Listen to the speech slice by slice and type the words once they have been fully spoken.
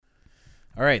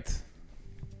All right.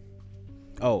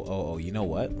 Oh, you know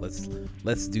what? Let's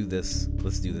do this.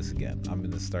 Let's do this again. I'm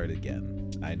going to start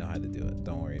again. I know how to do it.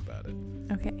 Don't worry about it.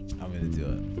 Okay. I'm going to do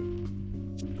it.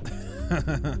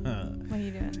 What are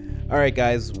you doing? All right,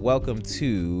 guys. Welcome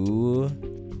to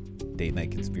Date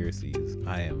Night Conspiracies.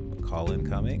 I am Colin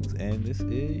Cummings, and this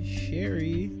is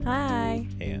Sherry. Hi.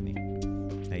 Hey, honey.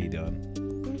 How you doing?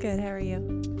 I'm good. How are you?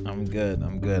 I'm good.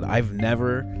 I've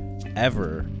never,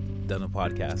 ever done a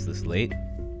podcast this late.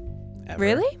 Ever.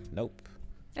 Really? Nope.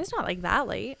 It's not like that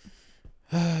late.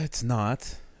 It's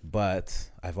not, but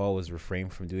I've always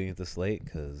refrained from doing it this late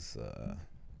because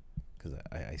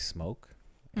I smoke,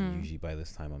 and usually by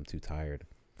this time I'm too tired.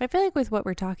 I feel like with what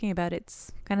we're talking about,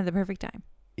 it's kind of the perfect time.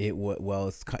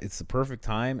 It's the perfect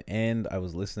time, and I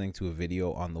was listening to a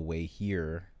video on the way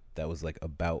here that was like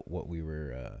about what we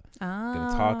were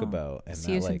gonna talk about, and so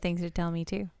you have some things to tell me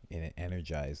too. And it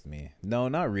energized me. No,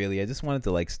 not really. I just wanted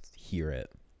to hear it.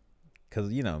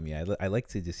 Because, you know me, I like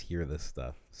to just hear this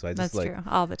stuff. So I just That's true.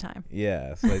 All the time.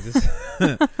 Yeah. So I just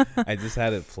I just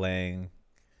had it playing.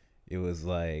 It was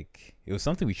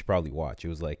something we should probably watch. It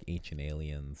was like Ancient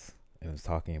Aliens. And it was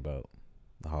talking about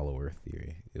the Hollow Earth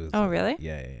theory. It was really?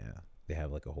 Yeah. They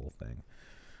have like a whole thing.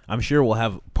 I'm sure we'll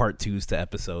have part 2s to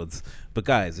episodes. But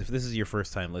guys, if this is your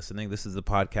first time listening, this is a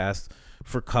podcast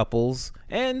for couples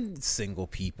and single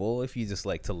people. If you just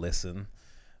like to listen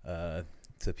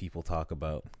to people talk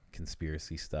about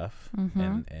conspiracy stuff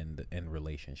and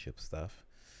relationship stuff,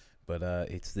 but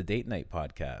it's the Date Night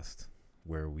podcast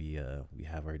where we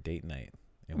have our date night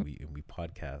and we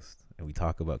podcast and we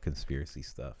talk about conspiracy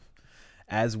stuff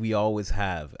as we always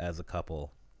have as a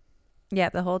couple. Yeah,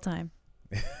 the whole time.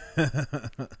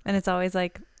 And it's always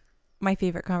like my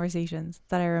favorite conversations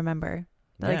that I remember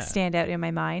that like stand out in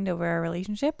my mind over our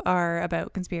relationship are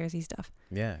about conspiracy stuff.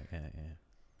 Yeah.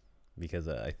 Because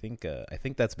I think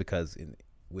that's because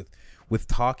with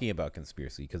talking about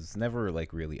conspiracy, because it's never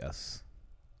like really us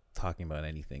talking about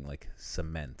anything like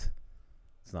cement.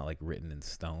 It's not like written in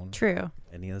stone. True.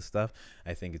 Any of the stuff.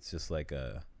 I think it's just like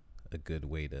a good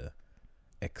way to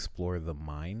explore the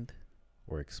mind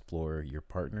or explore your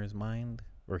partner's mind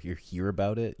or hear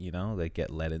about it, you know, like get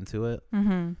led into it.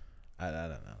 Mm-hmm. I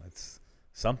don't know. It's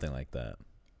something like that.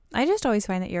 I just always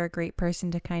find that you're a great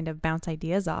person to kind of bounce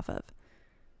ideas off of.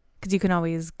 Because you can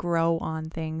always grow on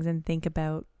things and think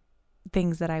about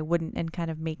things that I wouldn't and kind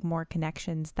of make more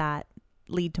connections that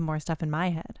lead to more stuff in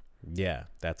my head. Yeah,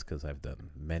 that's because I've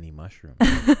done many mushrooms.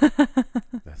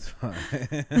 That's why.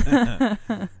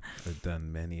 I've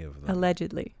done many of them.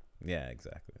 Allegedly. Yeah,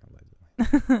 exactly.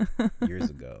 Allegedly. Years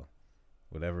ago.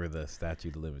 Whatever the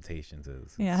statute of limitations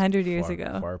is. Yeah, 100 years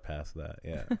ago. Far past that.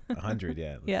 Yeah. 100,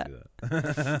 yeah. Let's do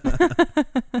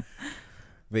that.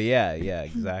 But yeah,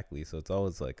 exactly. So it's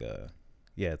always like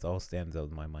it all stands out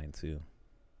in my mind too.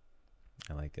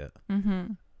 I like it.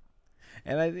 Mm-hmm.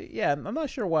 And I'm not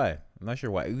sure why.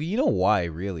 You know why,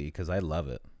 really? Because I love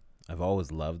it. I've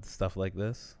always loved stuff like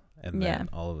this. And then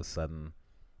all of a sudden,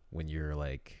 when you're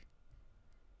like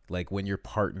when your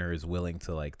partner is willing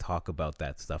to like talk about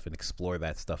that stuff and explore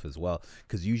that stuff as well.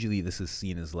 Because usually this is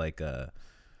seen as like a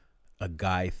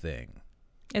guy thing.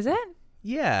 Is it?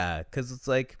 Yeah, because it's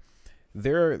like,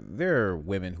 there are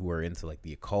women who are into like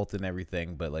the occult and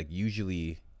everything, but like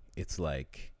usually it's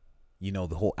like, you know,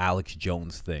 the whole Alex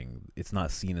Jones thing. It's not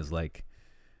seen as like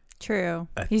true.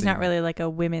 He's not really like a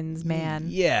women's man.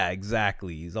 Yeah,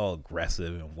 exactly. He's all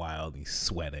aggressive and wild. And he's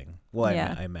sweating. Well,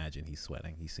 I imagine he's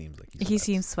sweating. He seems like he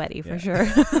seems sweaty for sure.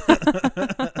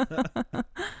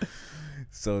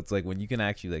 So it's like when you can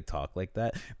actually like talk like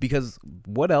that, because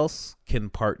what else can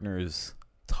partners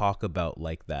talk about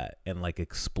like that and like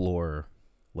explore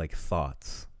like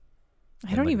thoughts?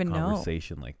 I don't even know.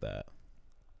 Conversation like that.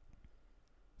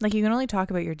 Like you can only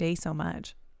talk about your day so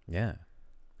much. Yeah.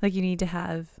 Like you need to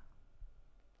have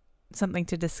something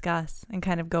to discuss and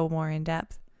kind of go more in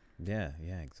depth. Yeah,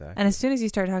 exactly. And as soon as you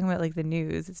start talking about like the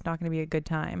news, it's not going to be a good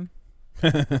time.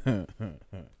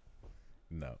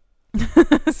 No.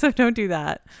 So don't do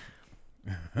that.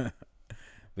 But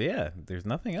yeah, there's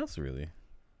nothing else really.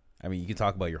 I mean, you can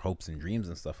talk about your hopes and dreams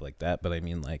and stuff like that, but I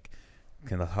mean, like,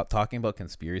 talking about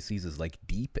conspiracies is like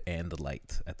deep and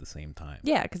light at the same time.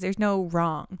 Yeah, because there's no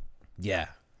wrong. Yeah,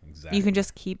 exactly. You can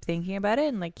just keep thinking about it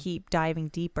and like keep diving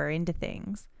deeper into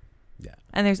things. Yeah.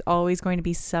 And there's always going to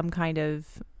be some kind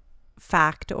of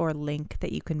fact or link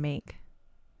that you can make.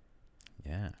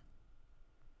 Yeah.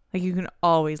 Like you can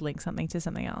always link something to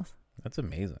something else. That's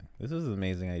amazing. This is an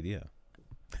amazing idea.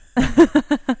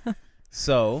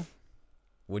 So,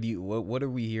 what are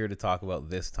we here to talk about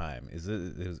this time?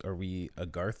 Are we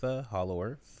Agartha, Hollow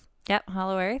Earth? Yep,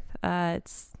 Hollow Earth.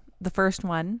 It's the first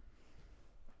one.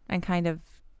 and kind of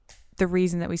the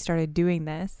reason that we started doing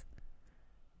this,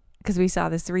 because we saw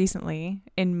this recently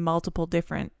in multiple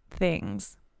different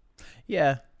things.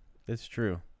 Yeah, that's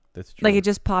true. That's true. Like it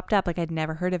just popped up. Like I'd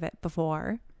never heard of it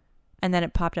before. And then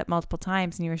it popped up multiple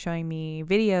times and you were showing me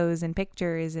videos and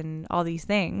pictures and all these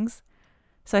things.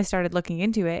 So I started looking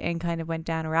into it and kind of went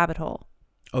down a rabbit hole.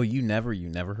 Oh, you never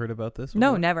heard about this?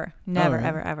 No, before? never,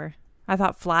 really? ever. I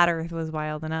thought flat Earth was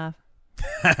wild enough.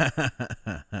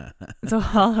 So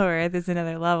hollow Earth is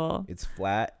another level. It's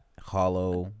flat,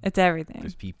 hollow. It's everything.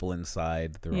 There's people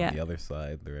inside. They're on the other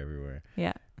side. They're everywhere.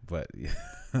 Yeah. But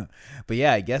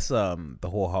yeah, I guess the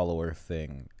whole hollow Earth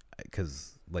thing,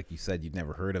 because like you said, you'd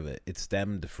never heard of it. It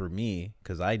stemmed for me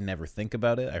because I never think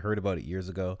about it. I heard about it years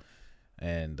ago,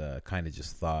 and kind of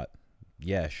just thought,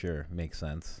 yeah, sure, makes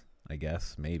sense. I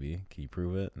guess maybe. Can you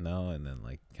prove it? No, and then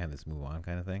like kind of just move on,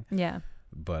 kind of thing. Yeah.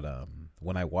 But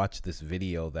when I watched this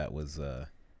video, that was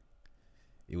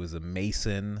it was a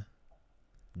Mason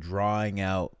drawing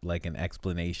out like an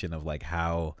explanation of like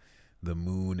how the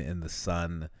moon and the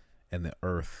sun and the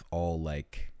earth all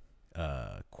like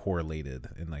correlated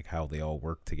and like how they all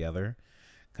work together,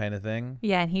 kind of thing.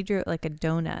 Yeah, and he drew it like a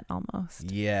donut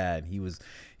almost. Yeah, and he's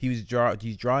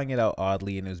drawing it out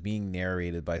oddly, and it was being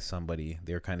narrated by somebody.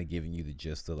 They're kind of giving you the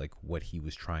gist of like what he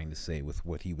was trying to say with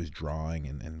what he was drawing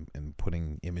and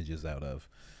putting images out of.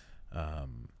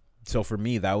 So for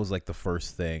me, that was like the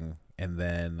first thing, and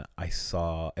then I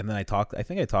sent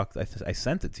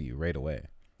it to you right away.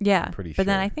 Yeah, pretty but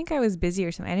then sure. I think I was busy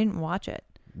or something. I didn't watch it.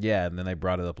 Yeah, and then I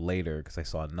brought it up later because I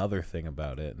saw another thing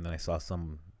about it, and then I saw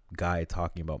some guy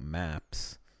talking about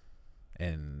maps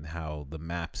and how the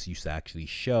maps used to actually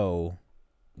show.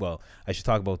 Well, I should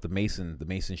talk about the Mason. The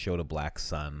Mason showed a black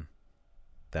sun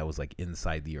that was like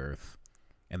inside the earth,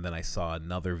 and then I saw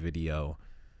another video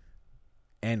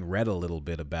and read a little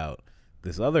bit about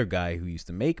this other guy who used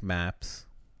to make maps,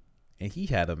 and he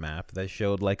had a map that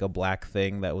showed like a black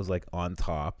thing that was like on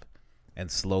top,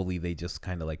 and slowly they just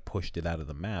kind of like pushed it out of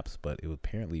the maps, but it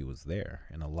apparently was there,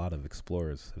 and a lot of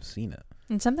explorers have seen it.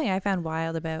 And something I found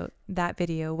wild about that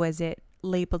video was it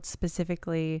labeled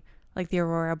specifically like the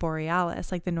Aurora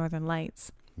Borealis, like the Northern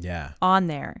Lights. Yeah. On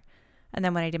there. And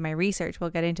then when I did my research, we'll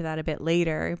get into that a bit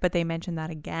later, but they mentioned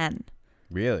that again.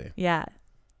 Really? Yeah.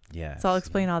 Yeah. So I'll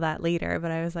explain all that later,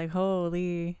 but I was like,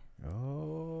 holy.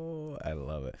 Oh, I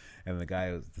love it. And the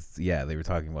guy was, they were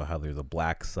talking about how there's a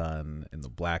black sun, and the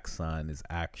black sun is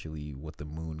actually what the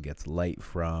moon gets light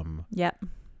from. Yep.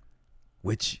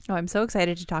 Which. Oh, I'm so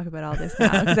excited to talk about all this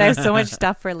now because I have so much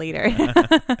stuff for later.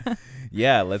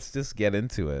 Yeah, let's just get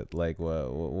into it. Like,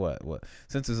 what?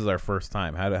 Since this is our first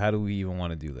time, how do we even want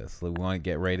to do this? Like, we want to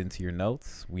get right into your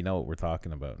notes. We know what we're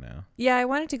talking about now. Yeah, I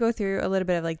wanted to go through a little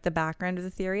bit of like the background of the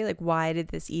theory. Like, why did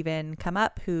this even come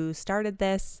up? Who started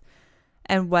this?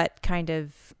 And what kind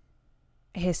of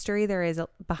history there is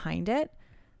behind it.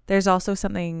 There's also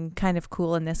something kind of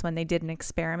cool in this one. They did an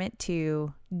experiment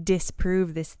to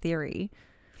disprove this theory.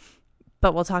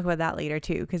 But we'll talk about that later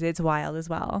too, because it's wild as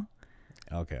well.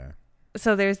 Okay.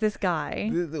 So there's this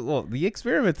guy. Well, the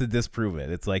experiment to disprove it.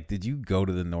 It's like, did you go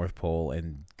to the North Pole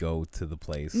and go to the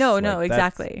place? No, like, no,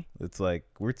 exactly. It's like,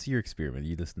 where's your experiment?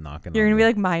 You just knocking. You're going to be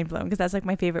like mind blown because that's like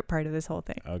my favorite part of this whole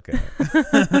thing. Okay.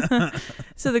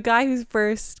 So the guy who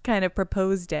first kind of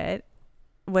proposed it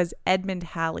was Edmund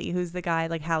Halley, who's the guy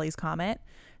like Halley's Comet.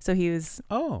 So he was.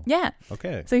 Oh. Yeah.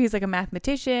 Okay. So he's like a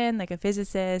mathematician, like a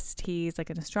physicist. He's like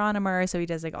an astronomer. So he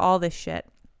does like all this shit.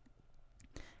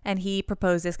 And he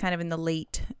proposed this kind of in the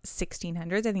late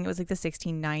 1600s. I think it was like the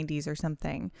 1690s or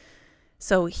something.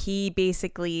 So he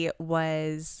basically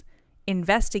was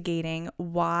investigating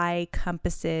why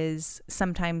compasses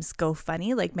sometimes go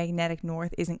funny, like magnetic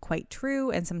north isn't quite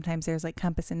true. And sometimes there's like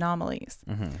compass anomalies.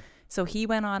 Mm-hmm. So he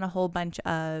went on a whole bunch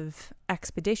of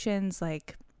expeditions,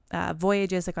 like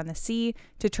voyages like on the sea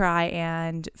to try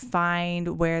and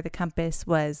find where the compass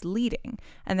was leading.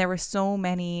 And there were so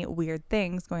many weird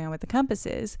things going on with the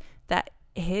compasses that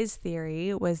his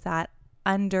theory was that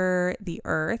under the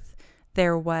earth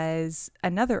there was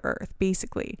another earth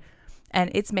basically, and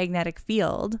its magnetic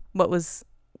field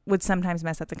would sometimes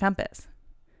mess up the compass.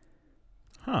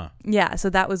 Huh. Yeah, so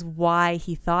that was why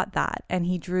he thought that. And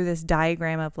he drew this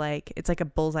diagram of like, it's like a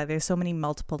bullseye. There's so many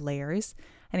multiple layers.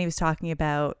 And he was talking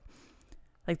about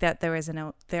like that there was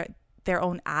their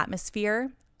own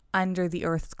atmosphere under the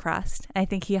Earth's crust. And I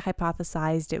think he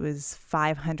hypothesized it was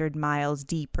 500 miles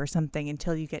deep or something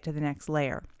until you get to the next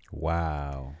layer.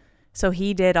 Wow. So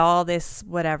he did all this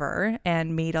whatever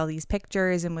and made all these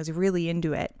pictures and was really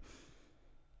into it.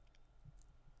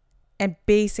 And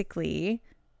basically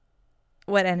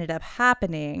what ended up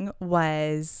happening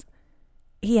was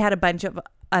he had a bunch of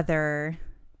other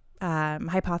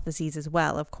hypotheses as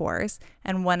well, of course,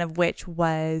 and one of which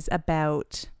was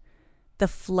about the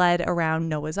flood around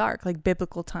Noah's Ark, like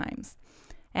biblical times.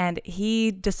 And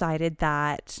he decided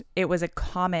that it was a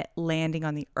comet landing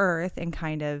on the earth and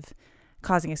kind of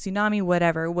causing a tsunami,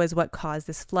 whatever, was what caused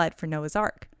this flood for Noah's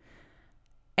Ark.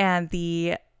 And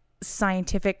the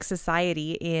scientific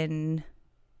society in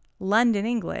London,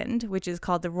 England, which is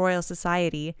called the Royal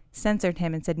Society, censored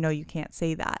him and said, no, you can't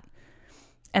say that.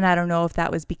 And I don't know if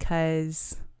that was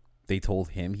because... They told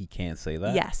him he can't say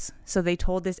that? Yes. So they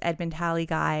told this Edmund Halley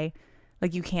guy,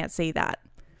 like, you can't say that.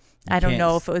 I don't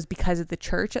know if it was because of the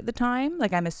church at the time.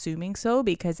 Like, I'm assuming so,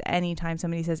 because anytime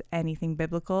somebody says anything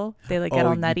biblical, they like get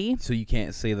all nutty. So you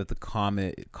can't say that the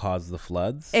comet caused the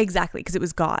floods? Exactly, because it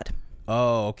was God.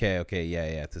 Oh, okay.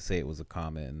 Yeah. To say it was a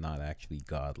comet and not actually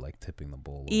God, like tipping the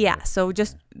bowl over. Yeah, so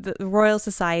just the Royal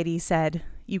Society said,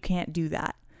 you can't do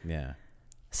that. Yeah.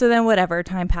 So then whatever,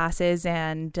 time passes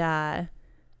and...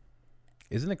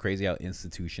 Isn't it crazy how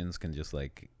institutions can just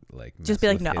like just be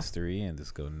like, no, history and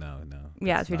just go no.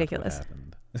 Yeah, it's ridiculous.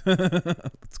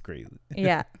 It's crazy.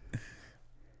 Yeah.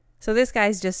 So this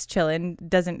guy's just chilling,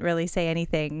 doesn't really say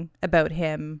anything about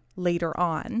him later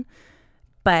on,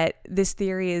 but this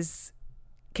theory is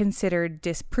considered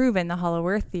disproven, the Hollow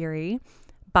Earth theory,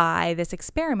 by this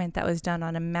experiment that was done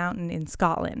on a mountain in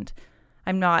Scotland.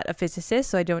 I'm not a physicist,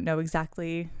 so I don't know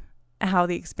exactly how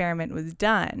the experiment was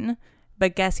done,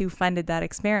 but guess who funded that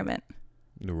experiment?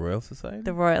 The Royal Society?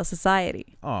 The Royal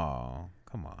Society. Oh,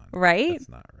 come on. Right? That's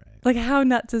not right. Like, how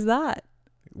nuts is that?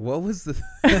 What was the...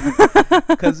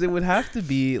 Because it would have to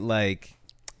be like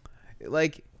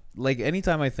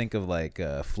anytime I think of like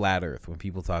flat Earth, when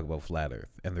people talk about flat Earth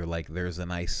and they're like, there's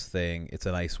an ice thing, it's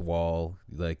an ice wall,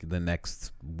 like the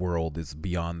next world is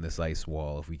beyond this ice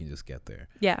wall if we can just get there.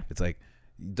 Yeah. It's like,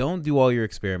 don't do all your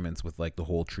experiments with like the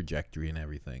whole trajectory and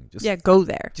everything. Just go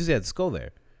there. Just go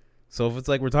there. So if it's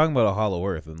like we're talking about a hollow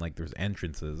Earth and like there's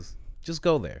entrances, just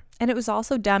go there. And it was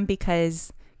also done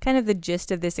because kind of the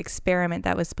gist of this experiment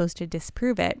that was supposed to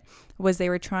disprove it was they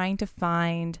were trying to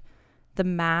find the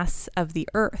mass of the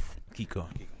Earth. Keep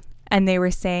going. And they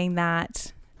were saying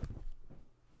that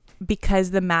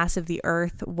because the mass of the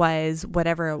Earth was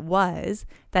whatever it was,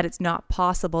 that it's not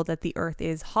possible that the Earth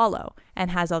is hollow and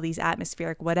has all these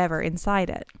atmospheric whatever inside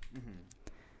it.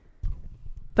 Mm-hmm.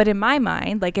 But in my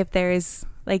mind, like if there's,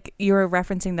 like you were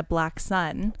referencing the black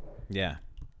sun. Yeah.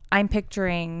 I'm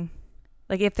picturing,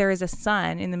 like if there is a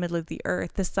sun in the middle of the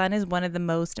Earth, the sun is one of the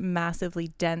most massively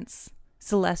dense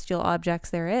celestial objects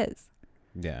there is.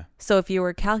 Yeah. So if you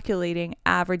were calculating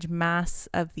average mass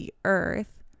of the Earth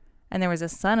and there was a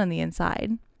sun on the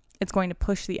inside, it's going to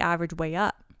push the average way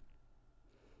up.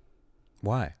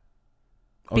 Why?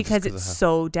 Because it's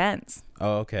so dense.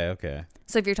 Oh, okay.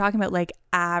 So if you're talking about like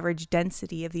average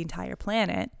density of the entire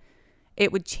planet,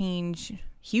 it would change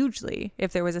hugely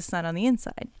if there was a sun on the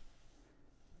inside.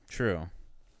 True.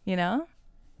 You know?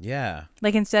 Yeah.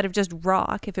 Like instead of just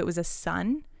rock, if it was a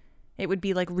sun, it would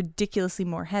be like ridiculously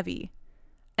more heavy.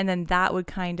 And then that would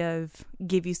kind of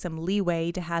give you some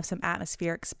leeway to have some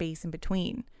atmospheric space in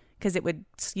between because it would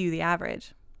skew the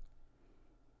average.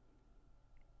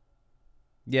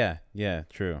 Yeah,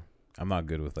 true. I'm not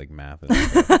good with like math and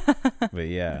stuff, but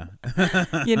yeah.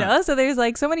 You know, so there's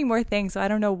like so many more things. So I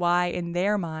don't know why in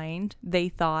their mind they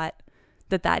thought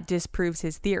that disproves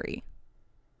his theory.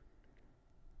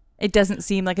 It doesn't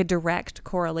seem like a direct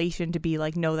correlation to be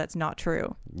like, no, that's not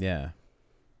true. Yeah.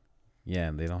 Yeah,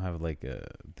 and they don't have like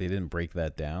they didn't break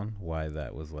that down, why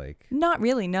that was like... Not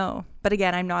really, no. But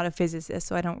again, I'm not a physicist,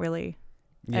 so I don't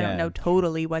know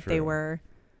totally what they were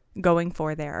going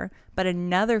for there. But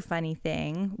another funny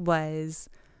thing was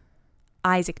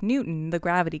Isaac Newton, the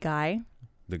gravity guy.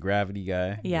 The gravity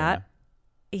guy? Yeah.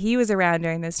 He was around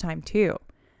during this time too.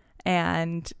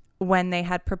 And when they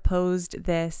had proposed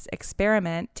this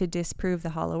experiment to disprove the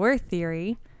Hollow Earth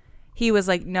theory, he was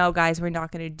like, no, guys, we're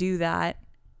not going to do that.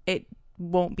 It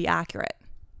won't be accurate.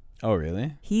 Oh,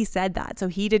 really? He said that. So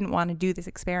he didn't want to do this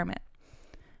experiment.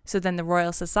 So then the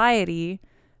Royal Society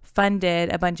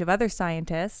funded a bunch of other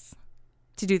scientists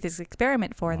to do this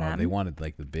experiment for them. They wanted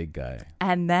like the big guy.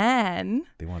 And then...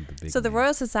 They wanted the big So the name.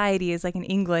 Royal Society is like an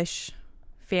English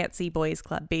fancy boys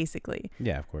club, basically.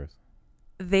 Yeah, of course.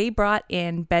 They brought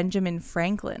in Benjamin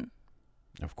Franklin.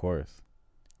 Of course.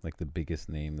 Like the biggest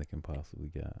name they can possibly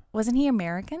get. Wasn't he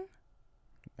American?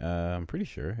 I'm pretty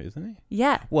sure, isn't he?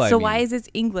 Yeah. Well, so why is this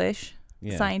English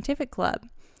Yeah. scientific club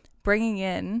bringing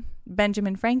in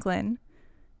Benjamin Franklin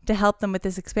to help them with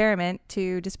this experiment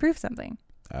to disprove something?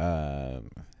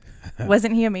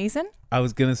 Wasn't he a Mason? I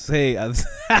was gonna say that's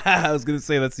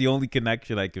the only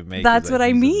connection I could make. That's is what that I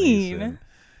he's a mean. Mason.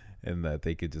 And that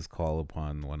they could just call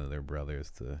upon one of their brothers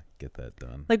to get that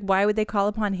done. Like, why would they call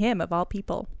upon him of all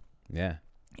people? Yeah.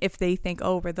 If they think,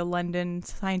 oh, we're the London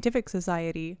Scientific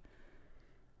Society,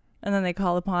 and then they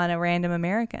call upon a random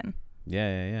American.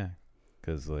 Yeah.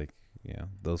 Because, like, yeah,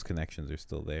 those connections are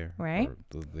still there. Right. Or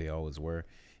they always were.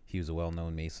 He was a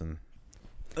well-known Mason.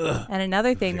 And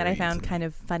another thing that I Very found easily. kind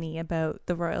of funny about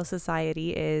the Royal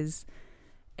Society is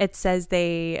it says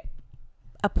they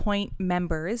appoint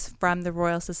members from the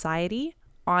Royal Society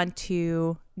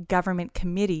onto government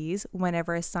committees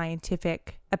whenever a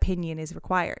scientific opinion is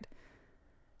required.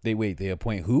 They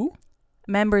appoint who?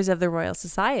 Members of the Royal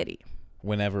Society.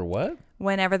 Whenever what?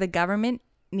 Whenever the government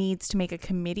needs to make a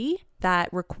committee that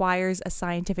requires a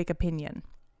scientific opinion.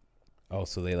 Oh,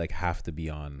 so they have to be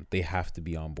on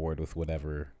board with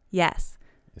whatever Yes.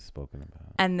 is spoken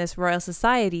about. And this Royal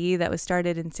Society that was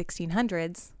started in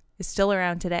 1600s is still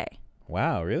around today.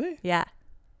 Wow, really? Yeah.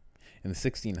 In the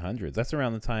 1600s. That's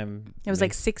around the time. It was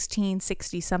like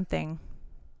 1660 something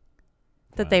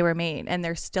that they were made, and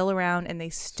they're still around, and they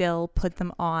still put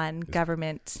them on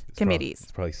government committees.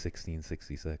 It's probably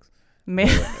 1666.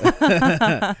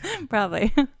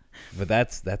 Probably. But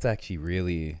that's actually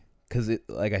really, because it,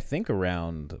 like, I think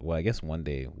around, well, I guess one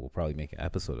day we'll probably make an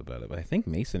episode about it, but I think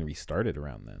Masonry started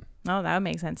around then. Oh, that would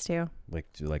make sense too. Like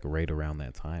right around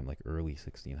that time, like early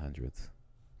 1600s.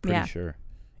 Pretty Yeah. sure.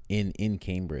 In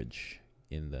Cambridge,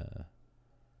 in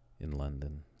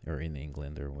London, or in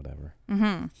England, or whatever.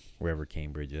 Mm-hmm. Wherever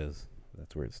Cambridge is.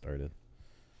 That's where it started.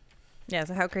 Yeah,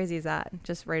 so how crazy is that?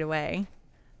 Just right away.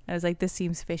 I was like, this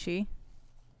seems fishy.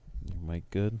 Your mic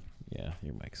good? Yeah,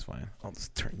 your mic's fine. I'll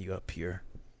just turn you up here.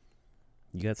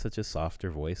 You got such a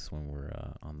softer voice when we're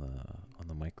on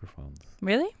the microphones.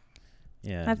 Really?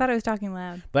 Yeah. I thought I was talking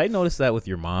loud. But I noticed that with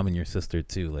your mom and your sister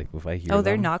too. Like if I hear Oh,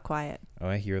 they're them, not quiet.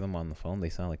 I hear them on the phone, they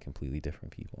sound like completely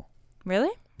different people.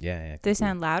 Really? Yeah. Do they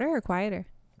sound louder or quieter?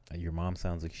 Your mom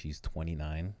sounds like she's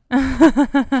 29. She's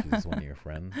just one of your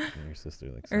friends, and your sister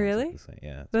like sounds Really? like the same.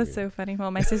 Yeah. That's weird. so funny. Well,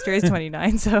 my sister is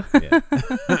 29, so. Yeah.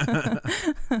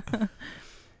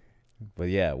 But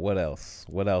yeah, what else?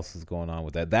 What else is going on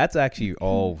with that? That's actually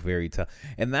all very tough.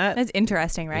 And That's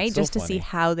interesting, right? It's so Just to see funny.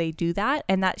 how they do that.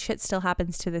 And that shit still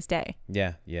happens to this day.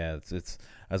 Yeah. It's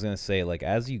I was gonna say, like,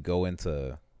 as you go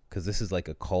into, because this is like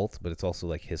a cult, but it's also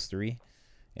like history,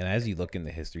 and as you look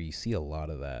into history, you see a lot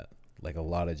of that. Like a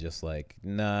lot of just like,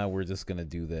 nah, we're just gonna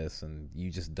do this, and you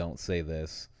just don't say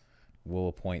this. We'll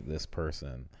appoint this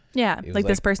person. Yeah. It was Like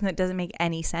this like- person that doesn't make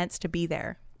any sense to be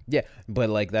there. Yeah, but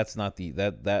like that's not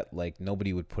that like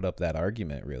nobody would put up that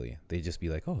argument really. They'd just be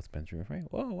like, oh, it's Benjamin Franklin.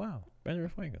 Oh wow, Benjamin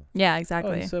Franklin. Yeah, Oh,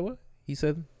 exactly. he said what? He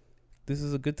said this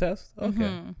is a good test. Okay,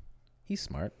 Mhm. he's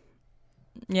smart.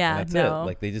 Yeah, And that's no. it.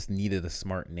 Like they just needed a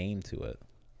smart name to it.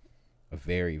 A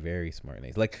very, very smart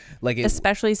name. Like it,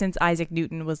 Especially since Isaac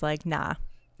Newton was like, nah,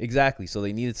 exactly. So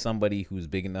they needed somebody who's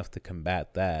big enough to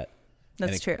combat that.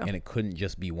 that's and it, true. And it couldn't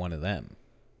just be one of them,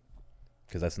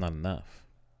 because that's not enough.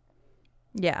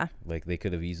 Yeah. Like they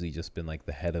could have easily just been like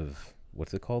the head of,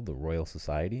 what's it called, the Royal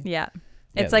Society. Yeah.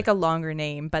 Yeah, It's like a longer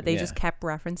name, but they Yeah. just kept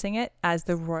referencing it as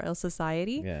the Royal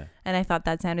Society. Yeah, And I thought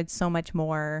that sounded so much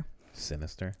more,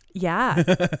 sinister. yeah.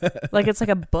 Like it's like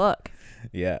a book.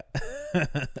 Yeah.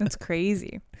 It's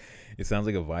crazy. It sounds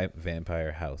like a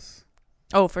vampire house.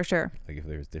 Oh, for sure. Like if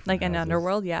there's different Like an houses.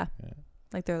 underworld, yeah. Yeah.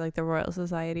 Like they're like the Royal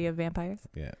Society of Vampires.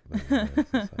 Yeah. the Royal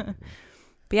Society.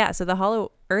 But yeah, so the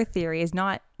hollow earth theory was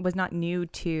not new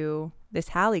to this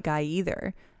Halley guy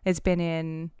either. It's been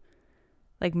in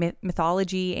like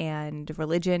mythology and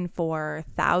religion for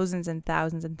thousands and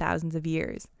thousands and thousands of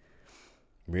years.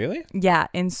 Really? Yeah,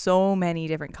 in so many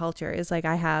different cultures. Like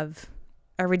I have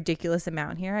a ridiculous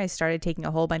amount here. I started taking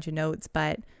a whole bunch of notes,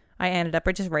 but I ended up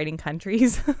just writing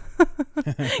countries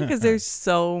because there's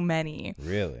so many.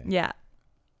 Really? Yeah.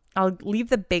 I'll leave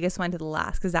the biggest one to the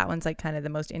last because that one's like kind of the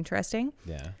most interesting.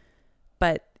 Yeah.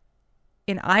 But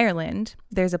in Ireland,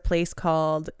 there's a place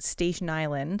called Station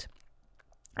Island,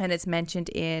 and it's mentioned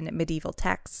in medieval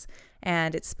texts,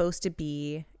 and it's supposed to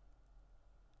be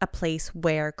a place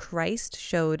where Christ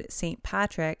showed St.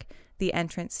 Patrick the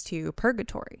entrance to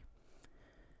purgatory.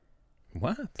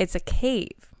 What? It's a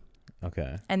cave,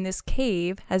 Okay. and this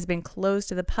cave has been closed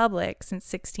to the public since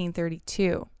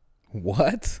 1632.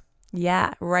 What?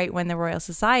 Yeah, right when the Royal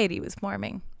Society was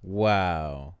forming.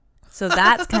 Wow. So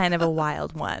that's kind of a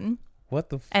wild one. What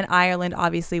the? And Ireland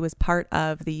obviously was part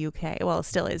of the UK. Well, it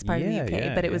still is part of the Yeah, UK,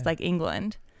 yeah, but it was yeah. like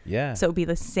England. Yeah. So it would be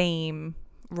the same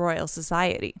Royal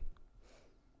Society.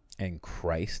 And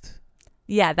Christ.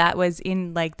 Yeah, that was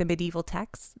in like the medieval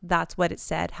texts. That's what it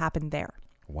said happened there.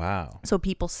 Wow. So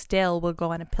people still will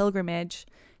go on a pilgrimage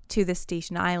to the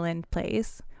Station Island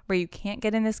place where you can't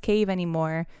get in this cave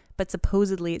anymore, but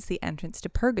supposedly it's the entrance to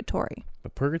purgatory.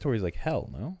 But purgatory is like hell,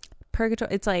 no?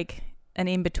 Purgatory, it's like an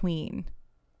in-between.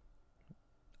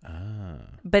 Ah.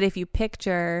 But if you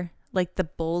picture like the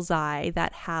bullseye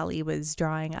that Halley was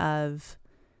drawing of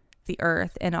the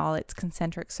earth and all its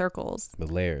concentric circles. The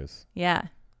layers. Yeah.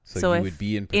 So you would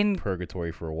be in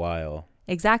purgatory for a while.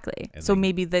 Exactly. So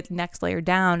maybe the next layer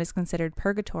down is considered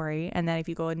purgatory. And then if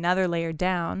you go another layer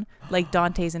down, like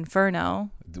Dante's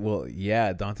Inferno. Well,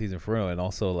 yeah, Dante's Inferno. And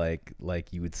also like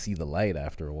you would see the light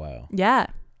after a while. Yeah.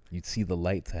 You'd see the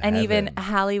light to and heaven. Even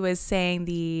Halley was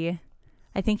saying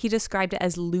I think he described it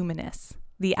as luminous.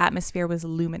 The atmosphere was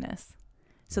luminous.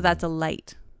 So that's a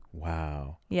light.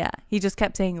 Wow. Yeah. He just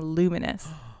kept saying luminous.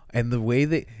 And the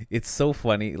way it's so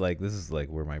funny, like this is like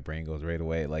where my brain goes right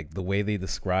away. Like the way they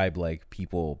describe like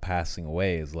people passing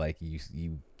away is like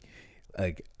you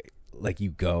like you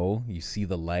go, you see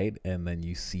the light, and then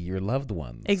you see your loved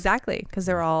ones. Exactly, because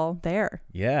they're all there.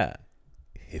 Yeah.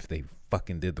 If they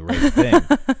fucking did the right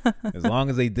thing. As long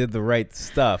as they did the right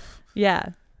stuff.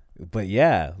 Yeah. But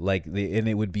yeah, like and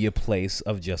it would be a place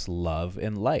of just love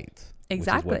and light.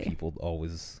 Exactly. Which is what people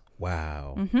always.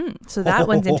 Wow. Mm-hmm. So that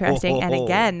one's interesting. And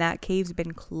again, that cave's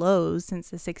been closed since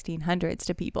the 1600s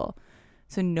to people.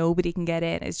 So nobody can get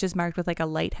in. It's just marked with like a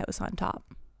lighthouse on top.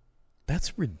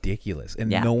 That's ridiculous.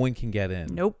 And no one can get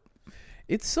in. Nope.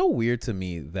 It's so weird to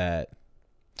me that,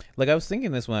 like, I was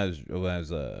thinking this when I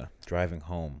was driving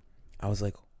home. I was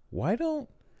like, why don't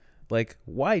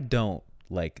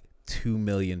 2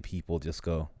 million people just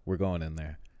go, we're going in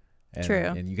there. And, True.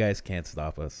 And you guys can't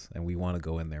stop us. And we want to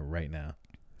go in there right now.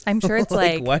 I'm sure it's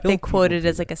like they quote it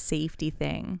as like a safety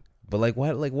thing. But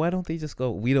why don't they just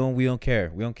go, we don't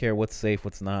care. We don't care what's safe,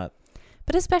 what's not.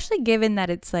 But especially given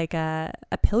that it's like a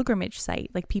pilgrimage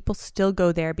site, like people still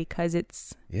go there because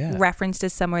it's referenced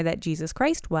as somewhere that Jesus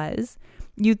Christ was.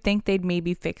 You'd think they'd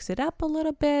maybe fix it up a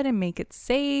little bit and make it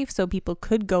safe so people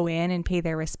could go in and pay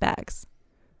their respects.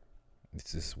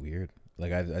 It's just weird.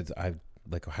 Like I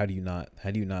like how do you not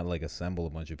like assemble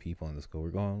a bunch of people and just go, we're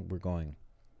going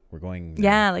now.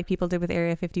 Yeah, like people did with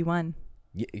Area 51.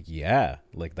 Yeah,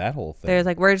 like that whole thing. They're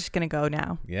like, we're just gonna go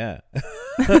now. Yeah.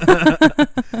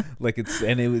 Like it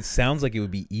sounds like it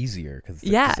would be easier because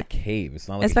it's just a cave. It's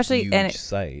not like a huge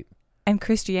site. And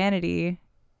Christianity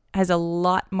has a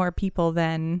lot more people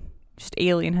than just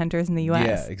alien hunters in the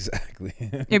U.S. Yeah, exactly.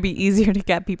 It'd be easier to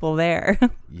get people there.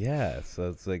 Yeah, so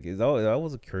it's like it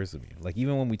always occurs to me. Like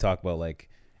even when we talk about like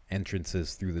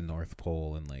entrances through the North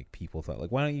Pole and like people thought like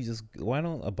why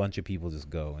don't a bunch of people just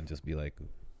go and just be like,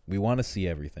 we want to see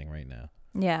everything right now.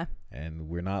 Yeah. And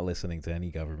we're not listening to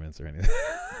any governments or anything.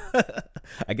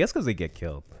 I guess because they get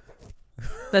killed.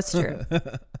 That's true.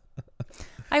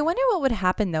 I wonder what would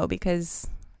happen though, because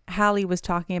Halley was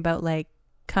talking about like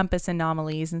compass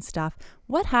anomalies and stuff.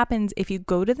 What happens if you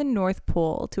go to the North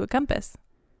Pole to a compass?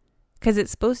 Because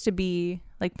it's supposed to be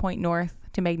like point north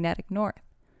to magnetic north.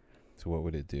 So what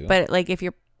would it do? But like if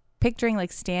you're picturing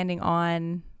like standing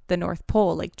on the North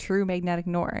Pole, like true magnetic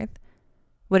north,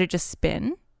 would it just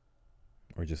spin?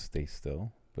 Or just stay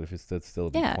still? But if it stood still,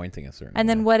 it'd be pointing a certain way. And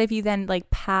then what if you then like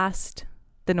passed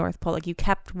the North Pole, like you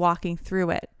kept walking through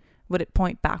it? Would it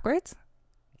point backwards?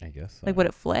 I guess so. Like would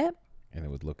it flip? And it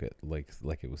would look at like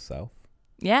it was south?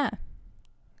 Yeah.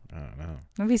 I don't know.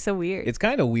 That'd be so weird. It's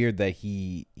kind of weird that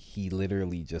he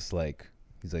literally just like,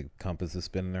 he's like, compass is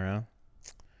spinning around.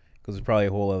 Because there's probably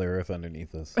a whole other Earth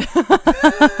underneath us.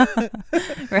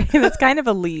 Right? That's kind of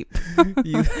a leap.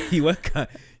 He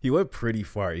went pretty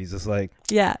far. He's just like,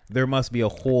 yeah, there must be a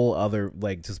whole other,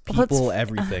 like, just people,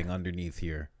 everything underneath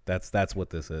here. That's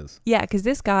what this is. Yeah, because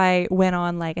this guy went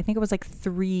on, like, I think it was like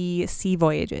 3 sea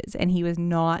voyages, and he was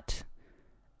not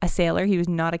a sailor. He was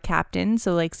not a captain.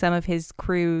 So, like, some of his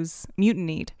crews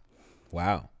mutinied.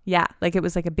 Wow. Yeah, like it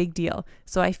was like a big deal.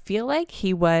 So I feel like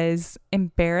he was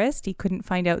embarrassed. He couldn't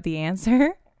find out the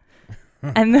answer.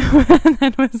 and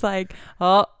then was like,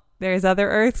 oh, there's other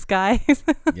Earths, guys.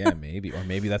 Yeah, maybe. Or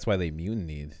maybe that's why they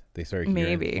mutinied. They started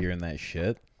hearing that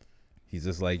shit. He's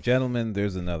just like, gentlemen,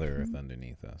 there's another Earth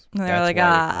underneath us. And they're like,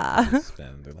 ah.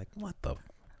 They're like, what the?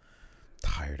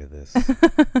 Tired of this.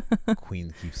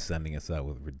 Queen keeps sending us out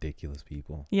with ridiculous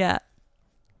people. Yeah.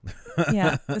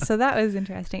 Yeah, so that was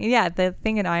interesting. Yeah, the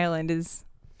thing in Ireland is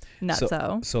nuts.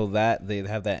 So that they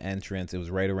have that entrance. It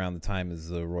was right around the time as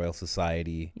the Royal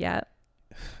Society. Yeah,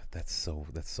 that's so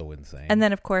insane. And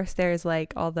then of course there's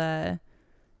like all the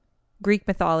Greek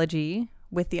mythology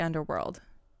with the underworld.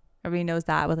 Everybody knows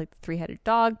that, with like the 3-headed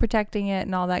dog protecting it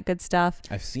and all that good stuff.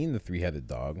 I've seen the 3-headed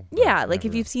dog. Yeah, like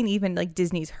if you've seen even like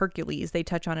Disney's Hercules, they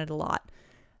touch on it a lot.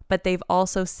 But they've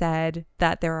also said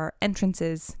that there are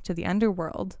entrances to the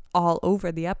underworld all over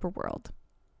the upper world.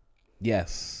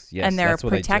 Yes. And they're that's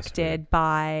what I just heard. protected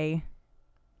by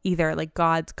either like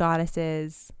gods,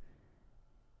 goddesses,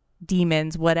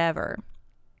 demons, whatever.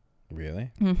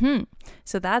 Really?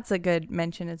 So that's a good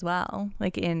mention as well.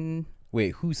 Like in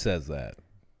Wait, who says that?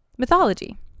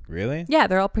 mythology. Really? Yeah,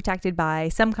 they're all protected by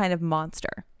some kind of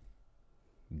monster.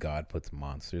 God puts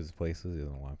monsters in places. He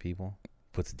doesn't want people.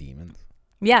 Puts demons.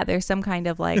 Yeah, there's some kind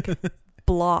of like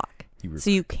block. He So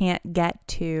you can't get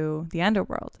to the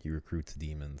underworld. He recruits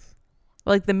demons.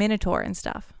 Like the Minotaur and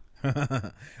stuff.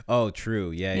 Oh,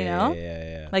 true. Yeah, You yeah, know?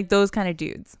 yeah. Like those kind of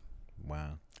dudes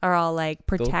Wow. are all like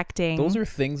protecting. Those are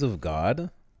things of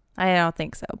God? I don't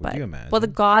think so, Would but you imagine? well, the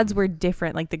gods were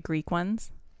different. Like the Greek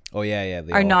ones Oh, yeah.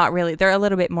 They are all- not really. They're a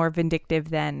little bit more vindictive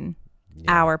than yeah.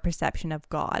 our perception of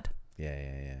God.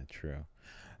 Yeah, true.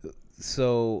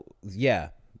 So, yeah,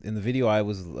 in the video I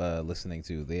was listening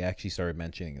to, they actually started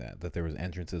mentioning that there was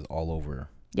entrances all over.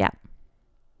 Yeah.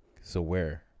 So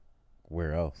where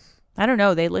else? I don't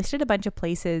know. They listed a bunch of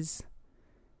places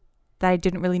that I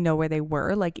didn't really know where they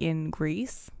were, like in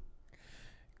Greece.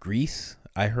 Greece?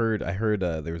 I heard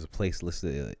there was a place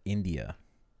listed India.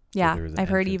 Yeah, there was an I've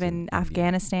heard entrance in even India.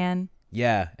 Afghanistan.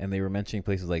 Yeah, and they were mentioning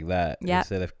places like that. Yeah. They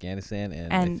said Afghanistan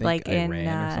and I And, think like, in,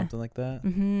 Iran or something like that.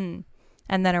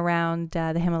 And then around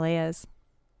the Himalayas,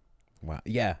 Wow.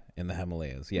 Yeah, in the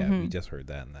Himalayas. Yeah, we just heard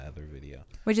that in the other video.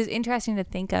 which is interesting to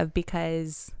think of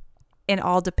because in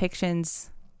all depictions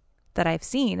that I've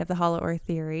seen of the Hollow Earth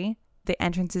theory, the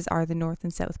entrances are the North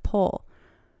and South Pole.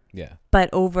 Yeah. But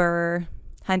over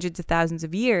hundreds of thousands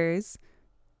of years,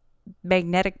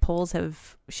 magnetic poles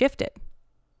have shifted.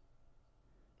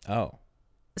 Oh.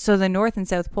 So the North and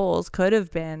South Poles could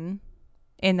have been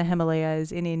in the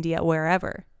Himalayas, in India,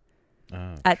 wherever,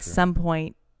 at true. some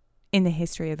point in the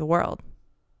history of the world.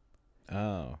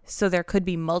 Oh. So there could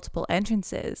be multiple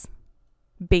entrances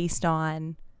based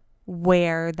on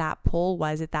where that pole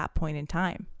was at that point in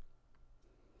time.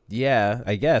 Yeah,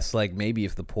 I guess like maybe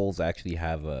if the poles actually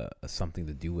have a something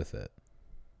to do with it.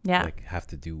 Yeah. Like have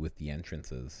to do with the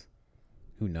entrances.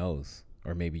 Who knows?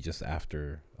 Or maybe just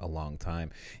after a long time.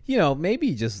 You know,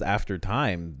 maybe just after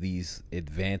time, these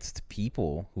advanced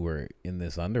people who are in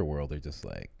this underworld are just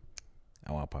like,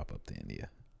 I want to pop up to India.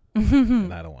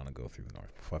 And I don't want to go through the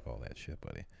north. Fuck all that shit,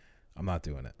 buddy. I'm not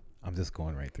doing it. I'm just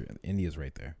going right through. India's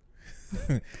right there.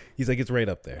 He's like, it's right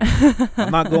up there.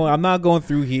 I'm not going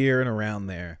through here and around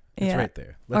there. It's right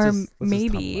there. Let's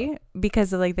maybe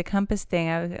because of like the compass thing,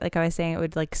 I was saying it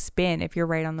would like spin if you're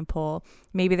right on the pole.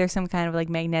 Maybe there's some kind of like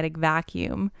magnetic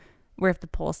vacuum where if the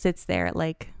pole sits there, it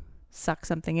like sucks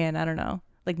something in. I don't know,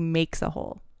 like makes a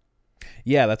hole.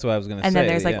 Yeah, that's what I was gonna say. And then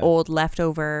there's like old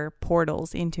leftover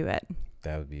portals into it.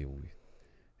 That would be,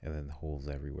 and then holes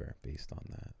everywhere based on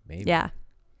that. Maybe. Yeah.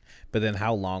 But then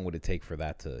how long would it take for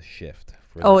that to shift?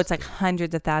 It's like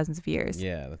hundreds of thousands of years.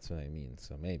 Yeah, that's what I mean.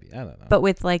 So maybe, I don't know. But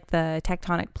with like the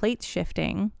tectonic plates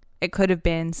shifting, it could have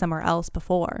been somewhere else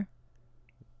before.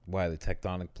 Why the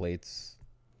tectonic plates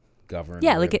govern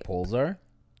Yeah, where like the poles are?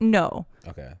 No.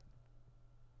 Okay.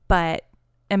 But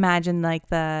imagine like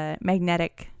the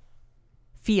magnetic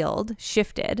field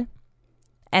shifted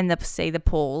and the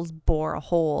poles bore a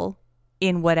hole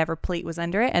in whatever plate was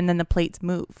under it and then the plates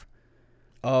move.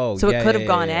 Oh, so it could have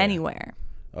gone yeah. anywhere.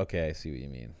 Okay, I see what you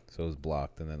mean. So it was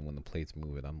blocked, and then when the plates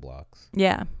move, it unblocks.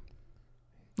 Yeah.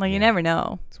 Like Yeah. You never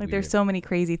know. It's like weird. There's so many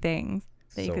crazy things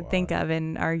that you So could think odd. of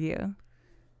and argue.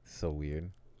 So weird.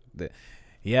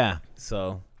 Yeah.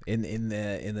 So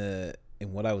in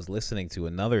what I was listening to,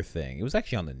 another thing, it was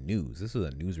actually on the news. This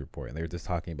was a news report, and they were just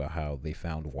talking about how they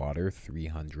found water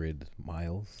 300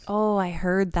 miles. Oh, I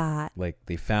heard that. Like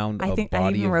they found I think I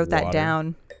even wrote that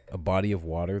down. A body of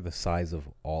water the size of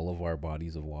all of our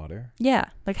bodies of water. Yeah.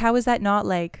 Like how is that not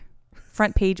like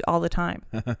front page all the time?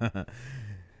 Like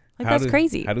that's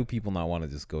crazy. How do people not want to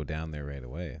just go down there right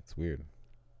away? It's weird.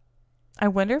 I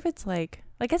wonder if it's like,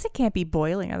 I guess it can't be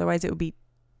boiling. Otherwise it would be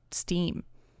steam.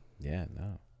 Yeah,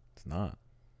 no, it's not.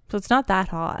 So it's not that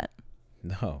hot.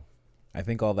 No. I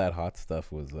think all that hot stuff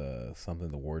was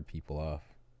something to ward people off.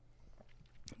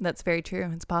 That's very true.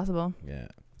 It's possible. Yeah.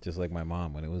 Just like my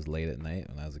mom, when it was late at night,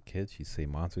 when I was a kid, she'd say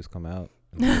monsters come out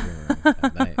in the living room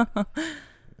at night.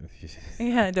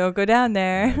 Yeah, don't go down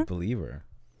there. I believe her.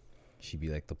 She'd be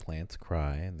like, the plants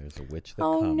cry and there's a witch that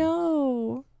Oh comes.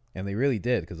 no. And they really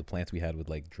did, because the plants we had would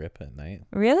like drip at night.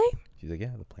 Really? She's like,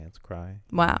 yeah, the plants cry.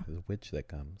 Wow. There's a witch that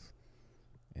comes.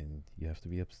 And you have to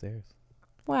be upstairs.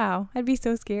 Wow. I'd be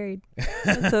so scared.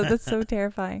 That's so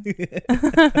terrifying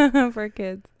for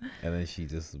kids. And then she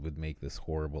just would make this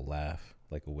horrible laugh.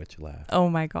 like a witch laugh. Oh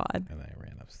my God. And I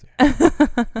ran upstairs.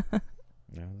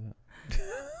 Remember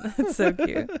that? That's so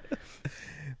cute.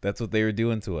 That's what they were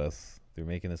doing to us. They're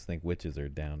making us think witches are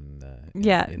down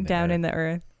down in the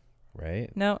earth. Right?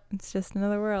 No, it's just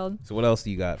another world. So what else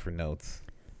do you got for notes?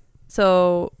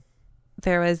 So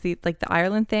there was the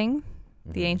Ireland thing,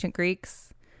 the Mhm. ancient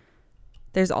Greeks.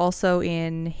 There's also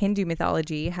in Hindu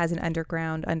mythology has an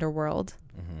underworld.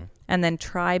 Mhm. And then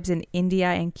tribes in India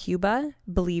and Cuba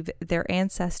believe their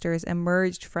ancestors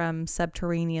emerged from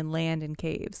subterranean land and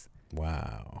caves.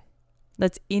 Wow.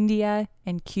 That's India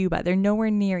and Cuba. They're nowhere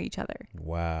near each other.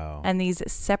 Wow. And these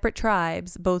separate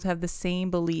tribes both have the same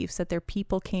beliefs that their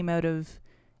people came out of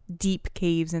deep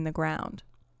caves in the ground.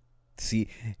 See,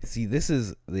 this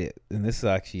is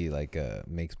actually like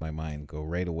makes my mind go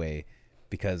right away,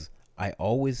 because I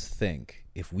always think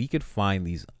if we could find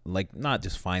these, like, not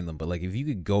just find them, but like if you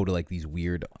could go to like these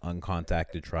weird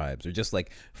uncontacted tribes or just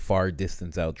like far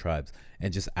distance out tribes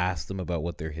and just ask them about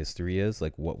what their history is,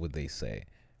 like what would they say?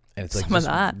 And it's like Some of just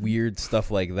that. weird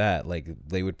stuff like that. Like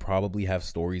they would probably have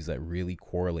stories that really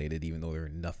correlated, even though they're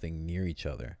nothing near each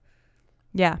other.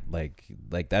 Yeah. Like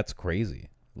that's crazy.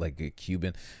 Like a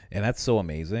Cuban, and that's so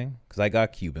amazing because I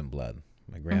got Cuban blood.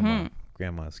 My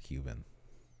grandma's Cuban.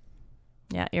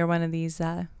 Yeah, you're one of these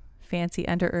fancy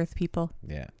under-earth people.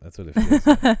 Yeah, that's what it feels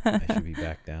like. I should be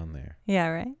back down there. Yeah,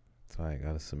 right? That's why I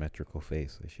got a symmetrical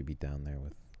face. I should be down there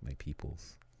with my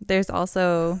peoples. There's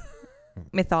also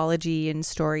mythology and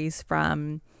stories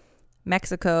from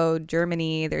Mexico,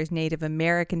 Germany. There's Native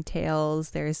American tales.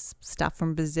 There's stuff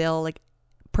from Brazil. Like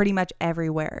pretty much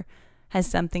everywhere has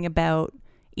something about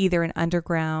either an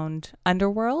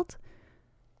underworld,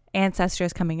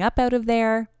 ancestors coming up out of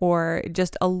there, or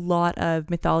just a lot of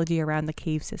mythology around the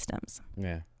cave systems.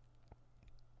 Yeah.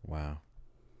 Wow.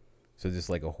 So just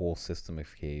like a whole system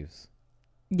of caves.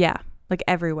 Yeah, like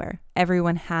everywhere.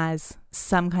 Everyone has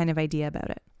some kind of idea about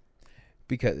it.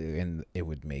 And it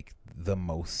would make the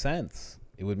most sense.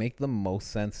 It would make the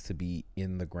most sense to be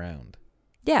in the ground.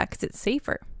 Yeah, because it's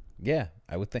safer. Yeah,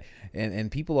 I would think.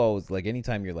 And people always, like,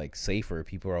 anytime you're like safer,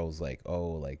 people are always like,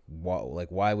 oh, like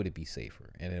why would it be safer?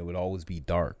 And it would always be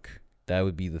dark. That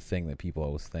would be the thing that people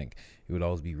always think. It would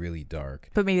always be really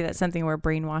dark. But maybe that's something we're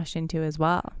brainwashed into as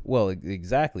well. Well,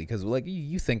 exactly, because like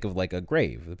you think of like a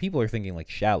grave. The people are thinking like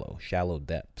shallow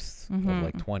depths of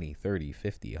like 20, 30,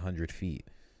 50, 100 feet.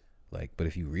 Like, but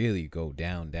if you really go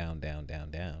down,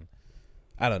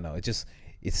 I don't know.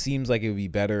 It seems like it would be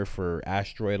better for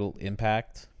asteroidal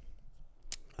impact,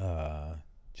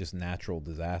 just natural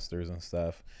disasters and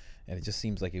stuff. And it just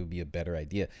seems like it would be a better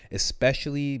idea,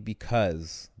 especially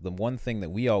because the one thing that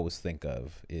we always think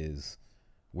of is,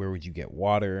 where would you get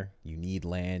water? You need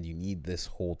land. You need this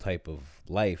whole type of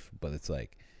life. But it's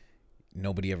like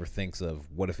nobody ever thinks of,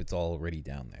 what if it's already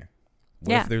down there?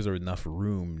 What if there's enough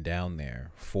room down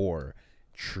there for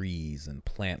trees and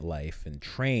plant life and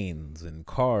trains and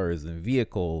cars and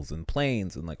vehicles and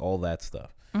planes and like all that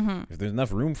stuff? If there's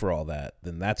enough room for all that,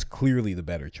 then that's clearly the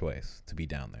better choice to be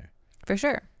down there. For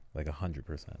sure. Like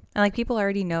 100%. And like people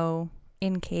already know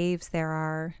in caves there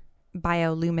are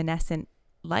bioluminescent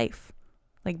life,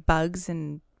 like bugs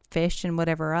and fish and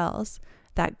whatever else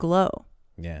that glow.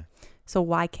 Yeah. So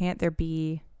why can't there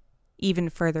be even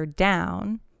further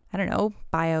down, I don't know,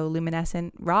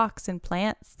 bioluminescent rocks and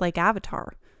plants like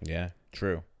Avatar? Yeah.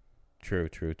 True.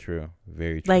 Very true.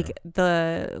 Like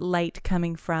the light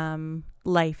coming from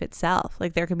life itself.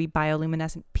 Like there could be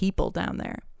bioluminescent people down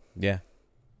there. Yeah.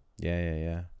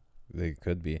 They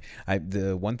could be.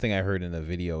 The one thing I heard in a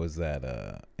video is that,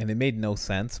 and it made no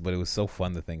sense, but it was so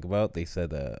fun to think about. They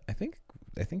said, I think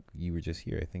you were just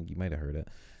here. I think you might have heard it.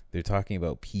 They're talking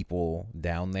about people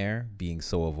down there being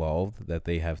so evolved that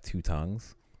they have 2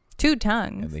 tongues. 2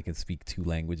 tongues. And they can speak 2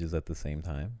 languages at the same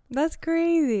time. That's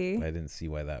crazy. I didn't see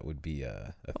why that would be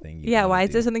a thing. Yeah, why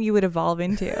is this something you would evolve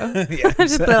into? Yeah.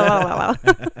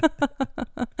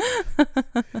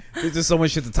 There's just so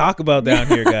much shit to talk about down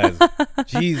here, guys.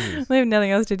 Jesus. We have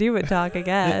nothing else to do but talk, I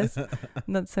guess.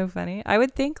 That's so funny. I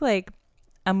would think like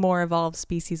a more evolved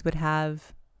species would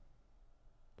have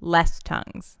less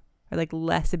tongues or like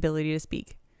less ability to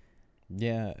speak.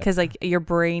 Yeah. Because like your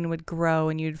brain would grow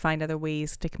and you'd find other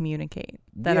ways to communicate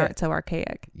that aren't so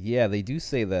archaic. Yeah, they do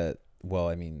say that. Well,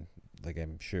 I mean, like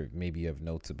I'm sure maybe you have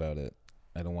notes about it.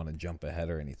 I don't want to jump ahead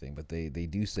or anything, but they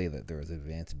do say that there is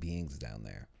advanced beings down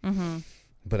there. Mm-hmm.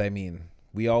 But I mean,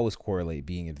 we always correlate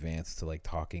being advanced to like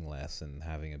talking less and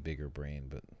having a bigger brain,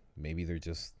 but maybe they're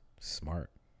just smart.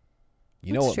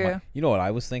 You know what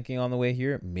I was thinking on the way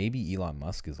here? Maybe Elon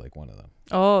Musk is like one of them.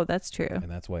 Oh, that's true. And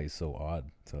that's why he's so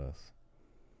odd to us.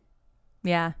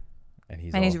 Yeah. And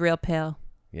he's real pale.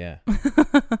 Yeah.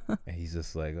 And he's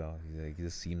just like, oh, he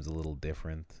just seems a little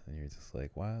different. And you're just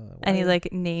like, wow. And he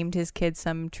like named his kid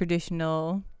some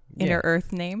traditional Inner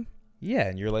Earth name. Yeah.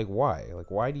 And you're like, why?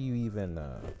 Like, why do you even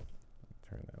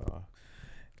turn that off?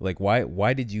 Like,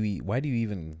 why do you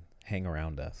even hang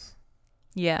around us?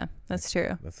 Yeah, that's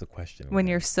true. That's the question. When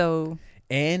you're so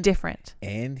different.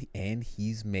 And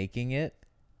he's making it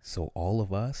so all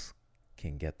of us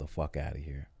can get the fuck out of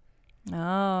here.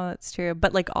 Oh, that's true.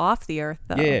 But like off the earth,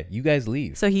 though. Yeah, you guys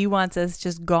leave. So he wants us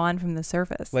just gone from the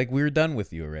surface. Like, we're done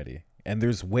with you already. And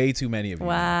there's way too many of you.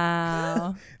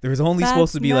 Wow. There's only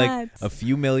supposed to be nuts. like a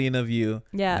few million of you.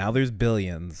 Yeah. Now there's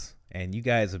billions. And you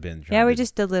guys have been we're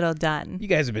just a little done. You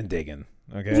guys have been digging.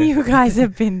 Okay. You guys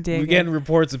have been digging. We're getting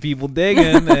reports of people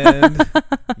digging, and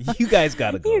you guys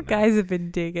gotta go. You guys have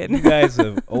been digging. You guys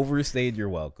have overstayed your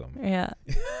welcome. Yeah.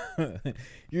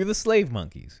 You're the slave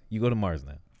monkeys. You go to Mars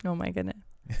now. Oh my goodness.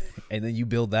 And then you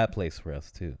build that place for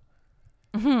us too.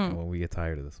 Mm-hmm. When we get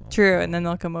tired of this one. True, and then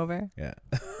they'll come over. Yeah.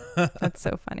 That's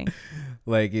so funny.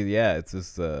 Like, yeah, it's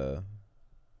just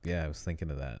yeah, I was thinking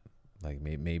of that. Like,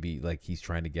 maybe like he's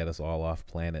trying to get us all off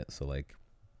planet, so like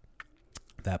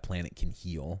that planet can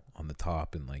heal on the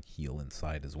top and like heal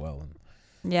inside as well,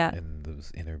 and yeah, and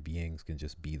those inner beings can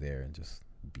just be there and just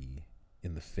be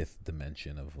in the fifth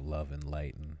dimension of love and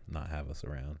light and not have us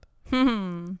around.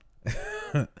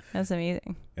 That's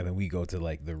amazing. And then we go to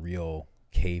like the real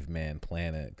caveman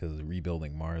planet, because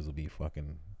rebuilding Mars will be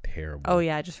fucking terrible. Oh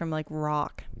yeah, just from like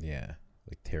rock. Yeah,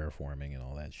 like terraforming and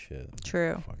all that shit.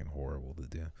 True. Fucking horrible to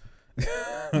do.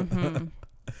 Mm-hmm.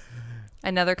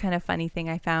 Another kind of funny thing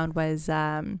I found was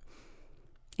in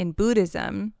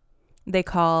Buddhism, they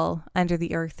call under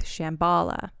the earth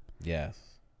Shambhala. Yes.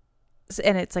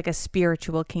 And it's like a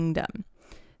spiritual kingdom.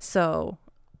 So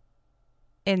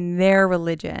in their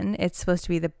religion, it's supposed to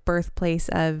be the birthplace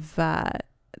of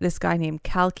this guy named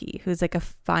Kalki, who's like a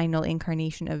final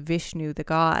incarnation of Vishnu, the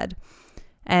god.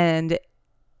 And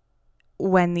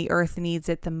when the earth needs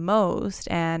it the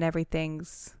most and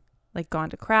everything's like gone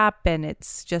to crap and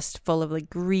it's just full of like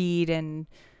greed and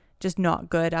just not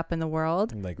good up in the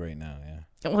world. Like right now,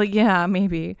 yeah. Well, yeah,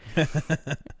 maybe.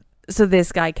 So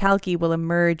this guy Kalki will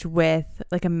emerge with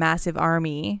like a massive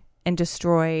army and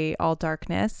destroy all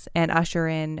darkness and usher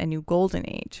in a new golden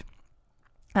age.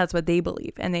 That's what they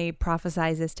believe. And they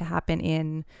prophesize this to happen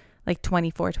in like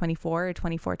 2424 or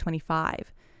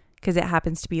 2425, because it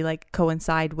happens to be like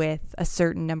coincide with a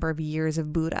certain number of years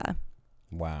of Buddha.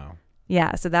 Wow.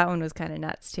 Yeah, so that one was kind of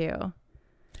nuts too.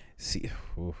 See,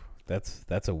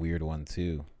 that's a weird one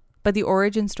too. But the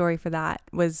origin story for that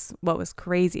was what was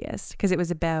craziest, because it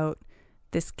was about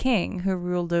this king who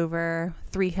ruled over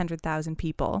 300,000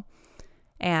 people.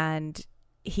 And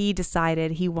he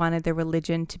decided he wanted the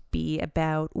religion to be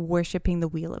about worshiping the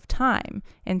wheel of time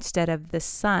instead of the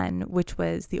sun, which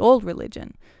was the old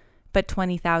religion. But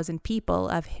 20,000 people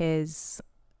of his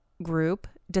group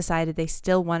decided they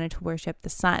still wanted to worship the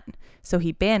sun. So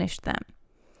he banished them.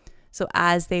 So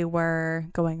as they were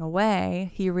going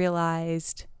away, he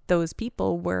realized those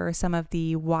people were some of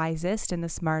the wisest and the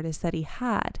smartest that he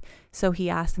had. So he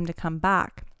asked them to come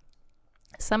back.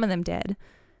 Some of them did,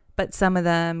 but some of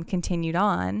them continued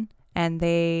on, and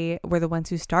they were the ones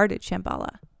who started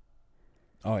Shambhala.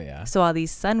 Oh, yeah. So all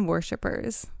these sun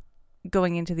worshippers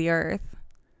going into the earth,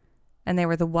 and they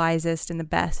were the wisest and the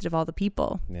best of all the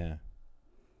people. Yeah.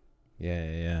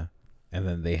 Yeah. And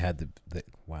then they had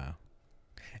wow.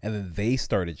 And then they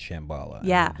started Shambhala.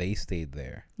 Yeah. And they stayed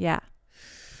there. Yeah.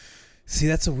 See,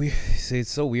 it's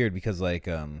so weird because like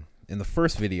in the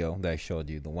first video that I showed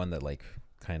you, the one that like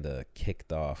kind of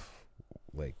kicked off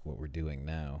like what we're doing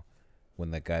now, when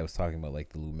that guy was talking about like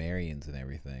the Lumerians and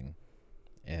everything,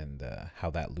 and how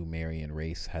that Lumerian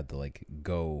race had to like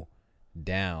go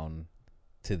down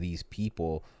to these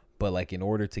people, but like in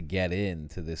order to get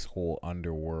into this whole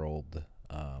underworld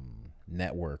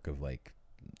network of like,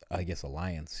 I guess,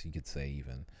 alliance, you could say,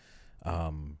 even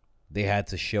they had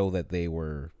to show that they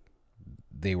were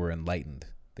enlightened.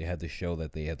 They had to show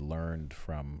that they had learned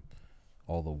from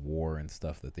all the war and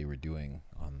stuff that they were doing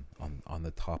on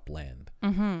the top land.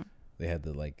 Mm-hmm. They had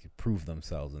to like prove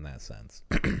themselves in that sense.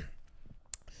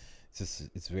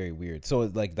 It's very weird. So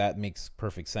like that makes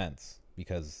perfect sense,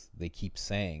 because they keep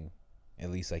saying, at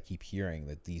least I keep hearing,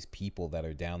 that these people that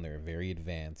are down there are very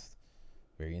advanced,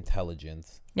 very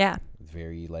intelligent. Yeah.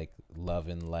 Very like love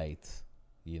and light,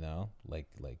 you know, like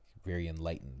very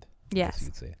enlightened. Yes.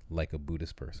 You'd say, like a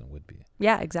Buddhist person would be.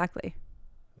 Yeah, exactly.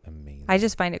 Amazing. I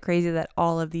just find it crazy that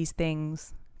all of these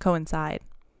things coincide.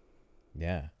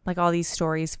 Yeah. Like all these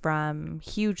stories from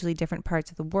hugely different parts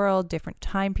of the world, different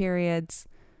time periods,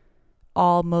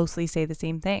 all mostly say the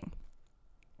same thing.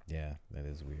 Yeah, that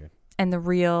is weird. And the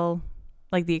real,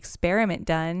 like the experiment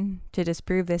done to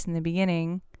disprove this in the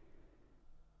beginning,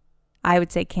 I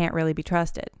would say can't really be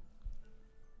trusted.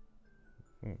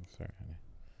 Sorry, honey.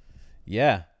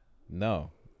 Yeah,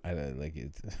 no, I like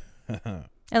it.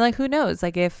 And like, who knows?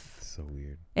 Like So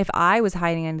weird. If I was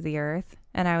hiding under the earth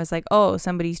and I was like, oh,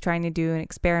 somebody's trying to do an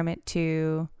experiment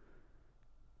to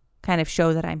kind of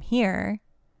show that I'm here,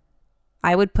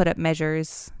 I would put up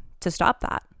measures to stop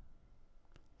that.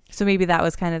 So maybe that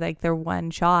was kind of like their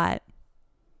one shot.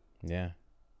 Yeah.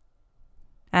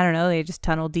 I don't know. They just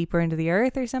tunnel deeper into the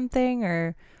earth or something,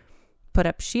 or put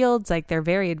up shields. Like, they're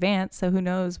very advanced. So who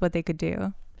knows what they could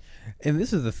do. And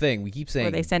this is the thing. We keep saying.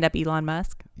 Or they send up Elon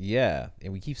Musk. Yeah.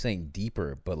 And we keep saying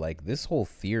deeper. But like this whole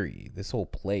theory, this whole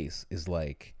place is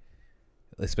like,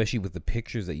 especially with the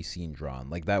pictures that you seen drawn,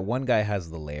 like that one guy has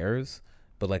the layers,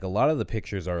 but like a lot of the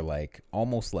pictures are like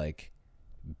almost like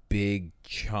big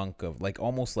chunk of like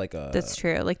almost like a. That's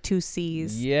true. Like two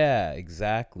C's. Yeah,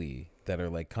 exactly. That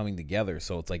are like coming together.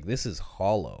 So it's like this is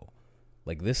hollow.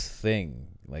 Like this thing,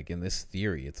 like in this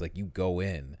theory, it's like you go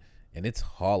in and it's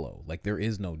hollow. Like there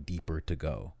is no deeper to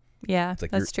go. Yeah, it's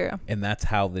like that's true. And that's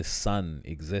how this sun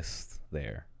exists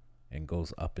there and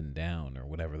goes up and down or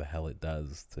whatever the hell it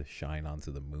does to shine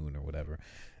onto the moon or whatever.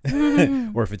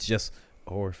 or if it's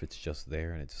just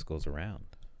there and it just goes around.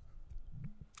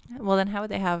 Well, then how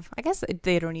would they have, I guess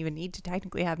they don't even need to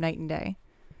technically have night and day.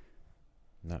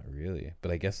 Not really,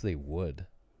 but I guess they would.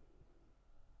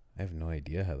 I have no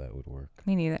idea how that would work.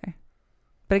 Me neither.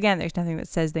 But again, there's nothing that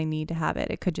says they need to have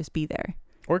it. It could just be there.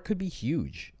 Or it could be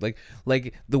huge. Like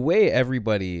the way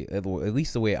everybody, at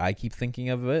least the way I keep thinking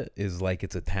of it, is like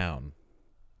it's a town.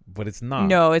 But it's not.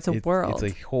 No, it's a world.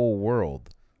 It's a whole world.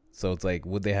 So it's like,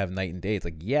 would they have night and day? It's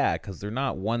like, yeah, because they're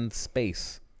not one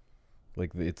space.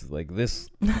 Like it's like this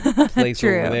place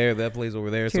over there, that place over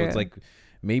there. True. So it's like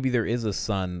maybe there is a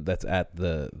sun that's at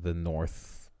the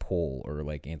North Pole or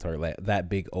like Antarctica, that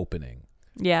big opening.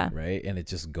 Yeah. Right? And it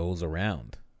just goes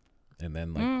around. And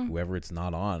then like whoever it's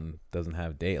not on doesn't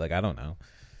have day. Like, I don't know.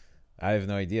 I have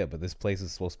no idea, but this place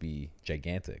is supposed to be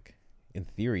gigantic. In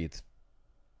theory, it's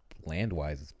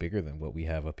land-wise, it's bigger than what we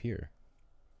have up here.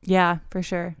 Yeah, for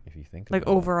sure. If you think like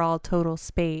about overall total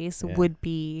space would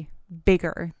be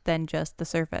bigger than just the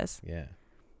surface. Yeah.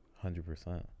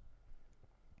 100%.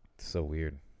 It's so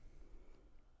weird.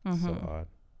 Mm-hmm. So odd.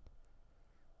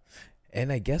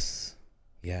 And I guess,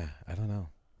 yeah, I don't know.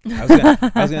 I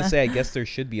was gonna say I guess there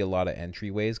should be a lot of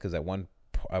entryways because at one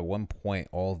point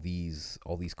all these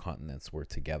continents were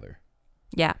together.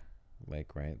 Yeah.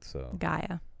 Like, right, so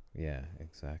Gaia. Yeah,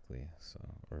 exactly. So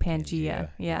or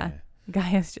Pangea. Yeah.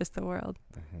 Gaia's just the world.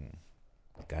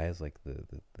 Mm-hmm. Gaia's like the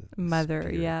mother,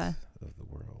 spirit yeah, of the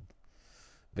world.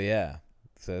 But yeah.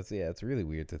 So it's really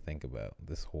weird to think about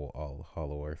this whole all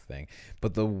hollow earth thing.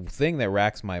 But the thing that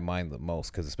racks my mind the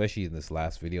most, because especially in this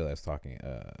last video that I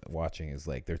was watching, is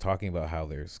like they're talking about how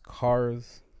there's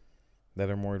cars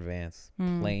that are more advanced,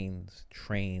 planes,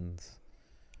 trains,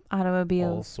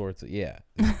 automobiles, all sorts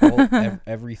of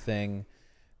everything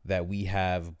that we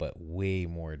have, but way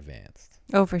more advanced.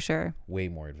 Oh, for sure, way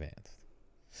more advanced.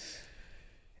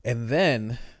 And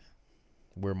then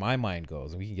where my mind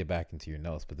goes, and we can get back into your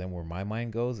notes, but then where my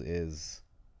mind goes is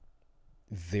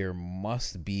there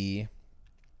must be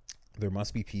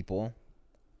people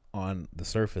on the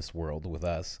surface world with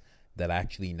us that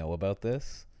actually know about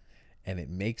this. And it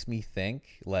makes me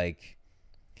think like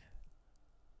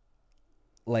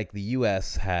the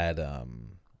US had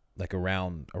like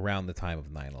around the time of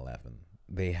 9/11,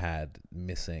 they had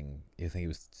missing, I think it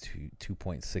was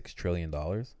 $2.6 trillion.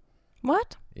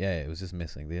 What? Yeah, it was just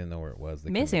missing. They didn't know where it was.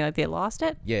 Missing, like they lost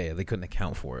it? Yeah, they couldn't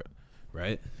account for it,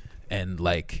 right? And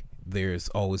like there's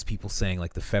always people saying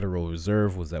like the Federal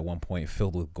Reserve was at one point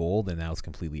filled with gold and now it's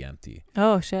completely empty.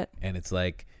 Oh, shit. And it's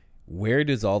like, where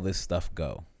does all this stuff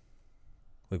go?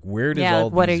 Like, where does all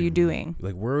what are you doing?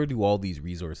 Like, where do all these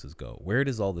resources go? Where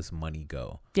does all this money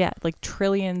go? Yeah, like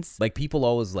trillions. Like people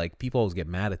always get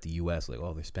mad at the US, like,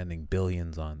 oh, they're spending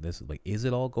billions on this. Like, is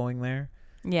it all going there?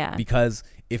 Yeah. Because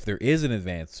if there is an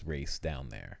advanced race down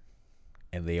there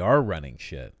and they are running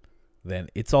shit, then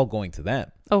it's all going to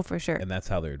them. Oh, for sure. And that's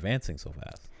how they're advancing so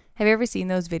fast. Have you ever seen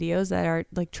those videos that are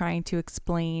like trying to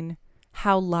explain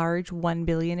how large 1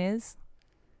 billion is?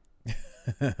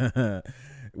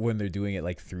 When they're doing it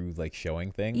like through like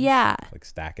showing things. Yeah. Like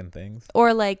stacking things.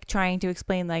 Or like trying to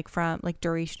explain like from like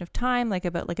duration of time, like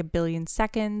about like 1 billion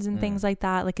seconds and things like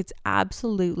that. Like it's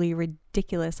absolutely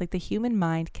ridiculous. Like the human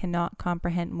mind cannot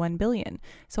comprehend 1 billion.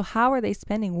 So how are they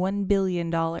spending $1 billion?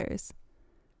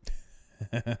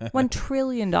 $1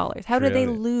 trillion. How do they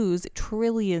Trillion. lose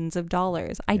trillions of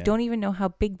dollars? I Yeah. don't even know how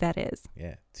big that is.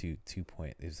 Yeah, it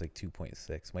was like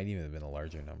 2.6. Might even have been a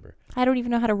larger number. I don't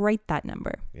even know how to write that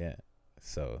number. Yeah.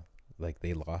 So like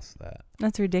they lost that.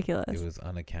 That's ridiculous. It was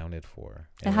unaccounted for.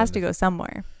 It has to go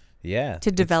somewhere Yeah.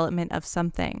 to development of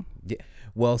something.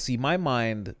 Well, see, my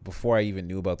mind, before I even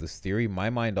knew about this theory, my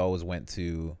mind always went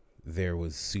to there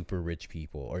was super rich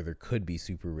people, or there could be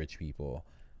super rich people,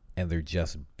 and they're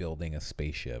just building a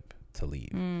spaceship to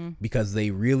leave. Because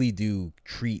they really do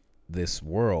treat this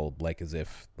world like as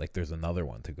if like there's another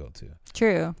one to go to.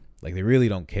 True. Like they really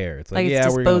don't care. It's like, Like, it's yeah,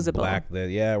 we're gonna disposable. block that.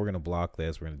 Yeah, we're gonna block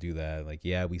this. We're gonna do that. Like,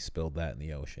 yeah, we spilled that in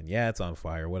the ocean. Yeah, it's on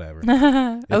fire. Whatever.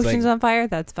 Ocean's like- on fire?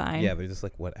 That's fine. Yeah, they're just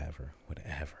like whatever.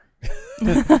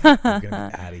 We're gonna be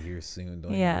out of here soon.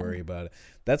 Don't Yeah. even worry about it.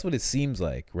 That's what it seems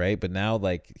like, right? But now,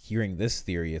 like hearing this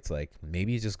theory, it's like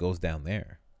maybe it just goes down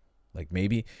there. Like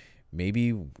maybe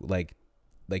like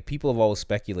people have always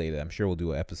speculated. I'm sure we'll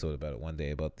do an episode about it one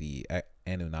day about the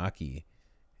Anunnaki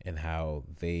and how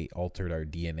they altered our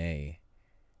DNA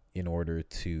in order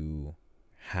to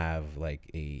have like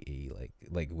a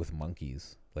like with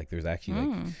monkeys. Like there's actually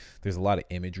like there's a lot of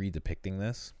imagery depicting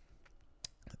this,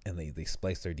 and they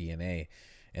spliced their DNA,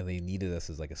 and they needed us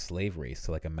as like a slave race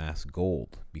to like amass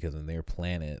gold, because on their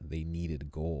planet they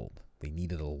needed gold. They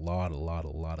needed a lot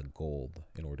of gold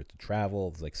in order to travel.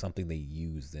 It's like something they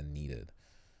used and needed.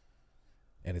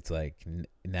 And it's like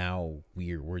now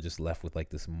we're just left with like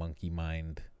this monkey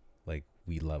mind, like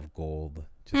we love gold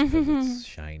just because it's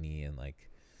shiny and like,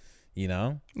 you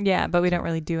know. Yeah, but we don't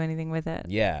really do anything with it.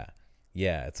 Yeah.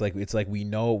 It's like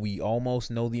we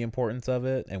almost know the importance of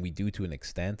it, and we do to an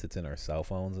extent. It's in our cell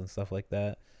phones and stuff like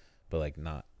that, but like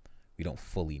we don't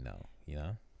fully know, you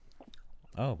know.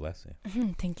 Oh, bless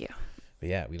you. Thank you. But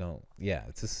yeah, we don't. Yeah,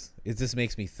 it just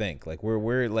makes me think like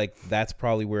we're like that's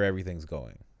probably where everything's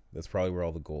going. That's probably where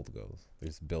all the gold goes.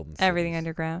 There's building Everything cities.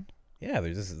 underground. Yeah,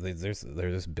 they're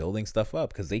just building stuff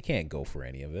up because they can't go for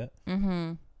any of it.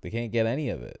 Mm-hmm. They can't get any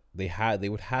of it. They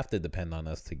would have to depend on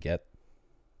us to get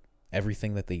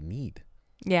everything that they need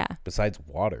Yeah. besides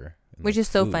water, and, Which like, is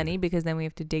so food. funny because then we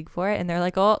have to dig for it, and they're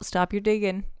like, "Oh, stop your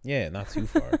digging." Yeah, not too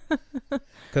far,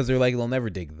 because they're like they'll never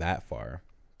dig that far.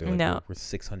 They're like, No. we're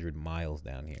 600 miles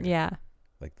down here. Yeah.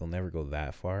 Like they'll never go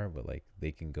that far, but like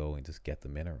they can go and just get the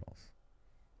minerals,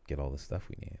 get all the stuff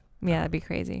we need. Yeah, that'd be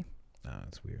crazy. Nah,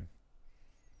 it's weird.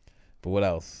 But what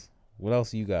else? What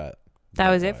else you got? That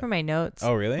was it for my notes.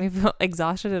 Oh, really? We've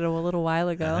exhausted it a little while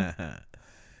ago.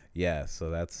 Yeah, so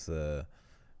that's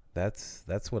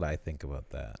what I think about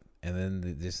that. And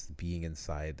then just being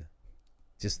inside,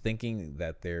 just thinking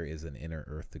that there is an inner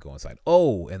earth to go inside.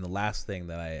 Oh, and the last thing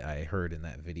that I heard in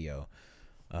that video,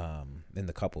 in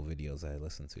the couple videos I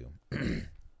listened to,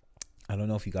 I don't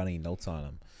know if you got any notes on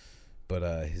him,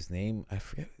 but his name, I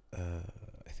forget,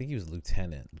 I think he was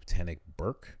Lieutenant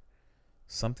Burke,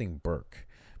 something Burke.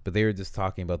 But they were just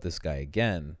talking about this guy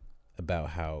again, about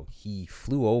how he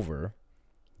flew over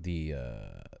the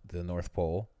North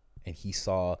Pole, and he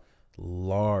saw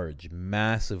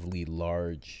massively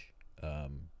large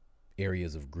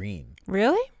areas of green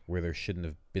Really? where there shouldn't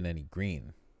have been any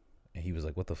green. And he was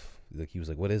like, he was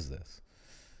like, what is this?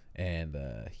 And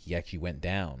he actually went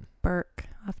down. Burke.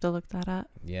 I'll have to look that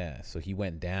up. Yeah, so he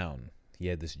went down. He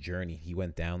had this journey. He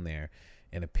went down there,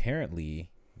 and apparently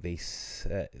they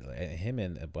said, him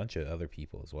and a bunch of other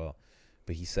people as well,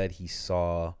 but he said he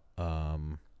saw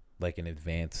like an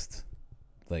advanced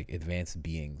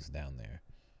beings down there.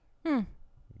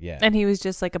 Yeah. And he was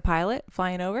just like a pilot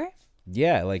flying over?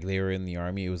 Yeah, like they were in the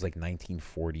army. It was like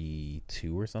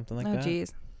 1942 or something like that. Oh,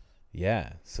 geez.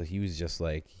 Yeah, so he was just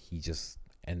like, he just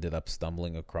ended up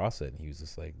stumbling across it, and he was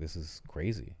just like, this is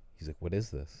crazy. He's like, what is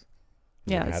this?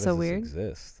 He's Yeah, like, it's how so does this weird.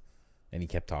 exist? And he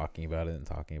kept talking about it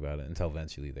until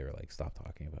eventually they were like, stop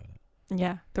talking about it.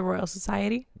 Yeah. The Royal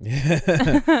Society?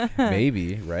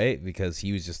 Maybe, right? Because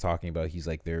he was just talking about, he's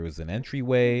like, there was an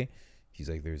entryway. He's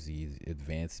like, there's these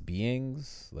advanced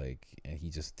beings, like, and he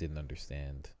just didn't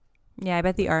understand. Yeah, I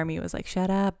bet the army was like, shut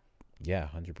up. Yeah,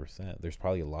 100%. There's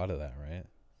probably a lot of that, right?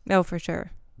 Oh, for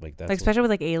sure. Like that's Like, especially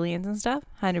with like aliens and stuff.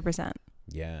 100%.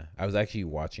 yeah. I was actually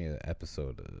watching an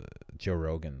episode of Joe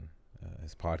Rogan,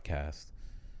 his podcast,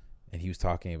 and he was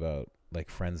talking about like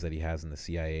friends that he has in the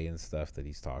CIA and stuff that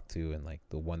he's talked to, and like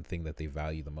the one thing that they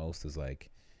value the most is like,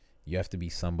 you have to be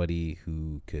somebody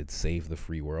who could save the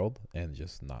free world and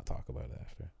just not talk about it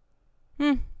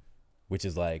after. Which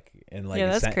is like, and like, yeah,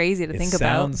 that's crazy to think about. It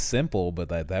sounds simple, but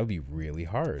that would be really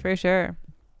hard. For sure.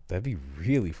 That'd be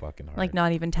really fucking hard. Like,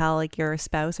 not even tell like your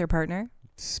spouse or partner.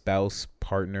 spouse,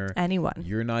 partner, anyone.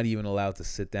 you're not even allowed to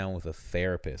sit down with a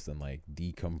therapist and like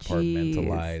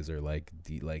decompartmentalize or like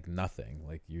nothing.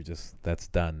 Like you're just, that's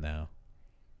done now.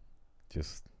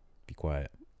 Just be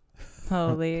quiet.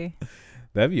 Holy.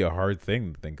 That'd be a hard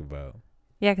thing to think about.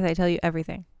 Yeah, because I tell you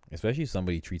everything. Especially if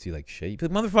somebody treats you like shit. You be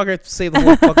like, motherfucker, I have to save the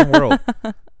whole fucking world.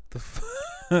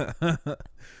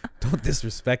 Don't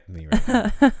disrespect me right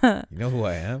now. You know who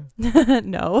I am?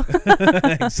 No.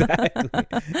 Exactly.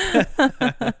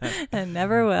 And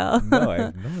never will. No, I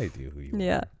have no idea who you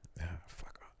Yeah. are.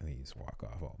 Fuck off. And you just walk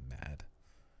off all mad.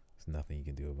 There's nothing you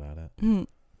can do about it. Mm.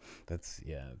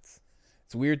 It's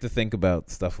weird to think about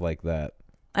stuff like that.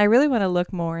 I really want to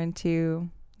look more into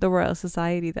the Royal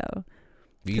Society though.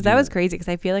 Because that was crazy, because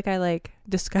I feel like I like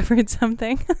discovered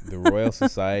something. The Royal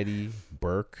Society,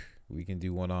 Burke, we can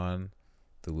do one on.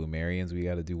 The Lumerians, we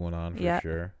got to do one on for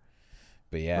sure.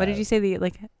 But yeah. What did you say?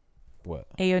 What?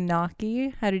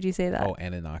 Anunnaki? How did you say that? Oh,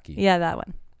 Anunnaki. Yeah, that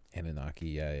one. Anunnaki,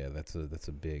 yeah. That's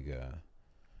a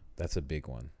big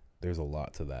one. There's a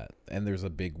lot to that. And there's a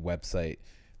big website.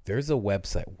 There's a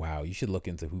website. Wow, you should look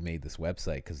into who made this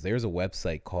website, because there's a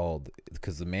website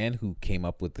because the man who came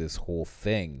up with this whole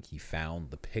thing, he found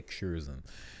the pictures and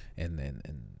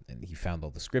he found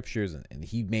all the scriptures and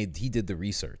he did the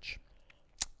research.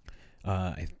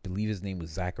 I believe his name was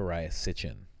Zachariah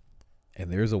Sitchin,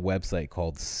 and there's a website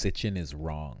called Sitchin is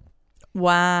Wrong.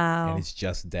 Wow. And it's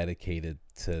just dedicated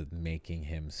to making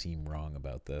him seem wrong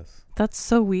about this. That's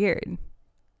so weird.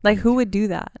 Like, who would do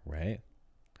that? Right?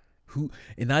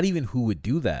 And not even who would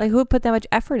do that. Like, who would put that much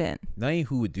effort in? Not even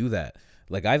who would do that.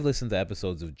 Like, I've listened to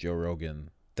episodes of Joe Rogan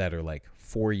that are like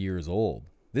 4 years old.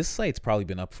 This site's probably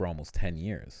been up for almost 10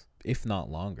 years, if not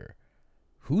longer.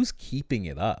 Who's keeping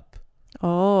it up?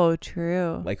 Oh,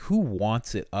 true. Like, who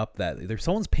wants it up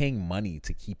someone's paying money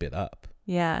to keep it up.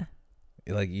 Yeah.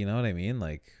 Like, you know what I mean?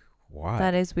 Like, why?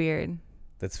 That is weird.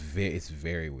 It's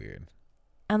very weird.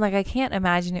 And like, I can't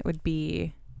imagine it would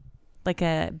be like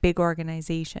a big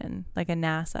organization, like a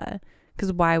NASA,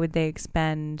 because why would they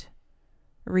expend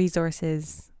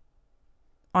resources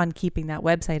on keeping that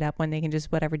website up when they can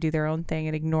just whatever do their own thing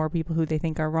and ignore people who they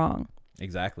think are wrong?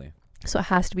 Exactly. So it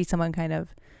has to be someone kind of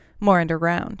more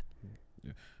underground.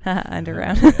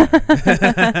 Underground.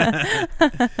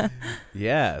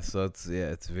 Yeah. So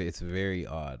it's very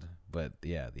odd, but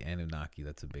yeah, the Anunnaki,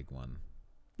 that's a big one.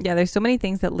 Yeah, there's so many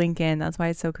things that link in. That's why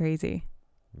it's so crazy.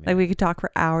 Yeah. Like, we could talk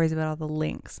for hours about all the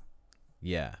links.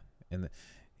 Yeah. And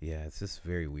it's just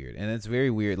very weird. And it's very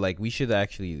weird. Like, we should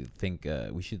actually think,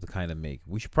 we should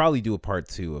probably do a part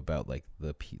 2 about like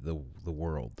the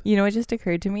world. You know what just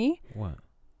occurred to me? What?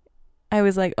 I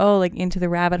was like, oh, like into the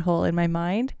rabbit hole in my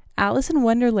mind. Alice in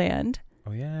Wonderland.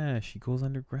 Oh yeah, she goes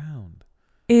underground.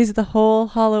 Is the whole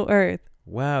hollow earth.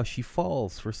 Wow, she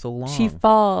falls for so long. She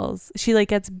falls. She like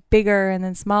gets bigger and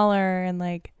then smaller and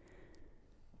like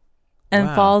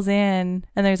falls in,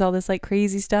 and there's all this like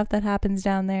crazy stuff that happens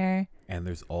down there. And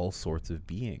there's all sorts of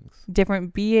beings.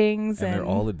 Different beings. And they're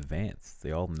all advanced.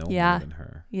 They all know more than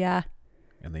her. Yeah.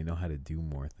 And they know how to do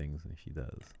more things than she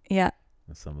does. Yeah.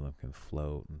 And some of them can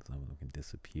float and some of them can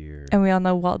disappear. And we all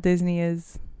know Walt Disney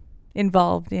is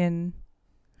involved in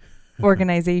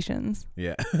organizations.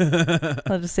 Yeah.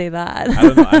 I'll just say that.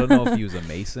 I don't know if he was a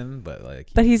Mason, but like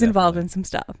he's involved in some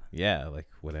stuff. Yeah, like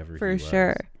whatever for he was,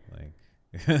 sure. Like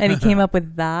and he came up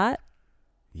with that.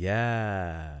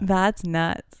 Yeah. That's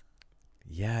nuts.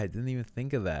 Yeah, I didn't even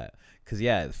think of that. Cuz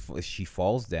she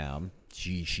falls down,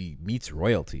 she meets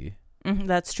royalty.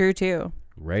 That's true too.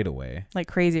 Right away. Like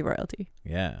crazy royalty.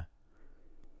 Yeah.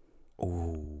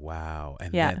 Oh, wow.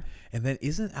 And then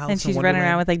isn't Alice and she's in running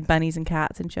around with like bunnies and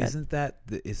cats and shit. Isn't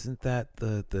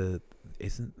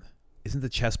the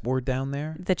chessboard down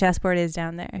there? The chessboard is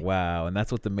down there. Wow. And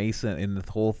that's what the Mason in the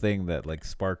whole thing that like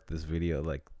sparked this video,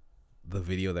 like the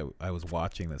video that I was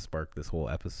watching that sparked this whole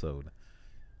episode.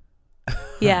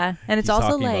 Yeah. And it's also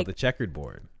talking like about the checkered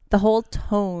board. The whole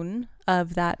tone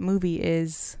of that movie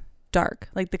is dark.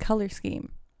 Like the color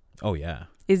scheme. Oh yeah.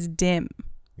 Is dim.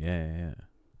 Yeah.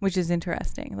 Which is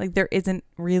interesting. Like there isn't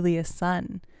really a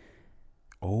sun.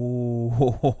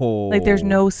 Oh. Like there's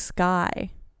no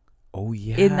sky. Oh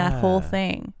yeah. In that whole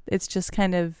thing. It's just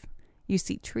kind of, you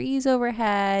see trees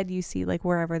overhead, you see like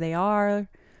wherever they are.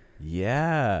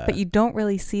 Yeah. But you don't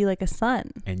really see like a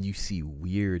sun. And you see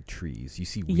weird trees. You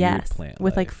see weird plant life.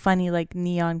 With like funny like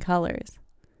neon colors.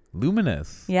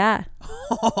 Luminous. Yeah.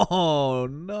 Oh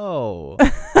no.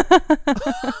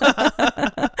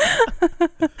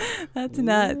 That's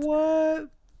nuts. What?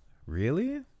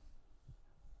 Really?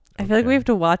 I feel like we have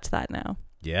to watch that now.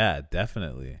 Yeah,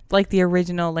 definitely. Like the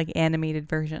original like animated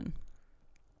version.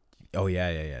 Oh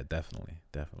yeah, definitely.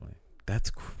 That's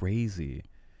crazy.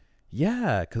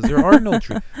 Yeah, because there are no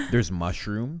trees. There's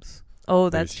mushrooms. Oh,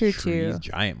 that's true There's too. trees,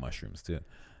 giant mushrooms too.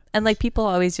 And like people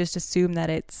always just assume that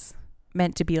it's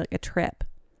meant to be like a trip.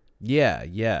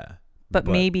 Yeah. But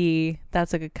maybe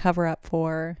that's like a cover up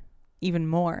for even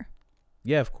more.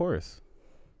 Yeah, of course.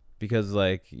 Because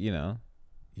like, you're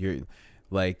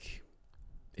like,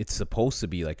 it's supposed to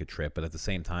be like a trip, but at the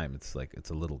same time it's like it's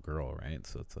a little girl, right?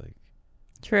 So it's like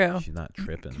True. she's not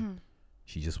tripping.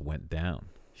 She just went down.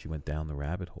 She went down the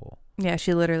rabbit hole. Yeah,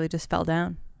 she literally just fell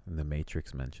down. And the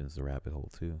Matrix mentions the rabbit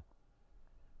hole too.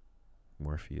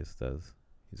 Morpheus does.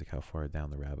 He's like, how far down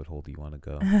the rabbit hole do you want to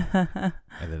go?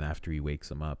 And then after he wakes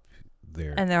them up,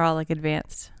 they're all like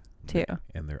advanced too.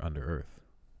 And they're under Earth.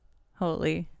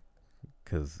 Holy.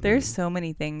 Because there's so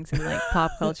many things in like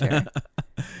pop culture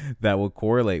that will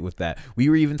correlate with that. We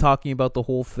were even talking about the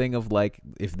whole thing of like,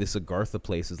 if this Agartha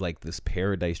place is like this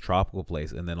paradise tropical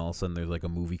place, and then all of a sudden there's like a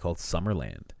movie called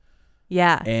Summerland.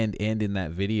 Yeah. And in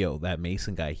that video, that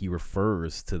Mason guy, he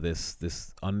refers to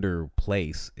this under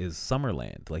place is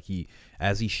Summerland. Like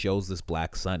as he shows this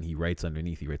black sun, he writes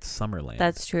underneath, he writes Summerland.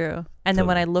 That's true. And then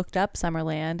when I looked up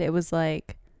Summerland, it was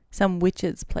like some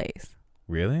witch's place.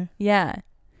 Really? Yeah.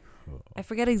 Oh. I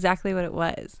forget exactly what it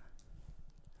was.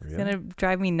 Really? It's gonna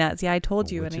drive me nuts. Yeah, I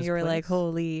told you, and you were like,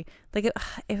 "Holy!" Like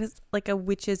it was like a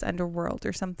witch's underworld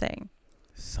or something.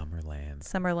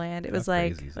 Summerland. It was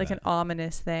like an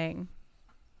ominous thing.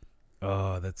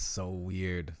 Oh, that's so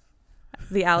weird.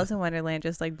 The Alice in Wonderland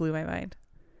just like blew my mind.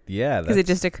 Yeah, because it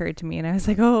just occurred to me, and I was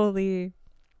like, "Holy!"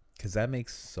 Because that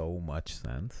makes so much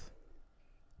sense.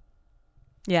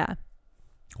 Yeah.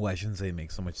 Well, I shouldn't say it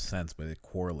makes so much sense, but it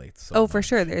correlates so Oh, much. for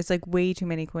sure. There's like way too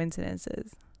many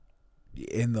coincidences.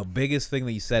 And the biggest thing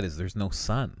that you said is there's no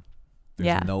sun.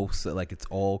 There's no, like, it's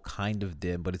all kind of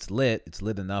dim, but it's lit. It's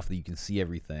lit enough that you can see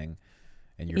everything,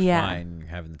 and you're fine. You're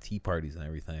having the tea parties and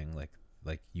everything.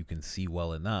 Like you can see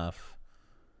well enough.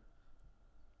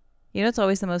 You know, it's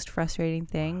always the most frustrating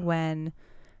thing when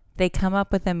they come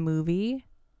up with a movie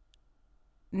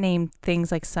named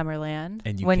things like Summerland,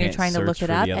 and when you're trying to look it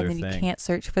up, and then you can't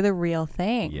search for the real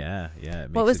thing. Yeah.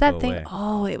 What was that thing?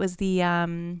 Oh, it was the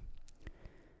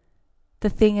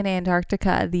thing in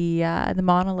Antarctica, the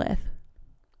monolith.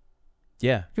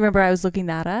 Yeah. Remember, I was looking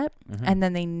that up, Mm-hmm. and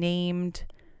then they named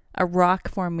a rock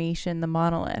formation the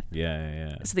monolith.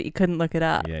 Yeah. So that you couldn't look it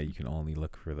up. Yeah, you can only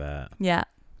look for that. Yeah.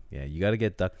 Yeah, you got to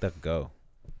get DuckDuckGo.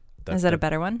 Is that a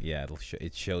better one? Yeah,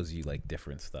 it shows you like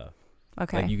different stuff.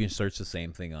 Okay. Like you can search the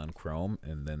same thing on Chrome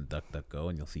and then DuckDuckGo,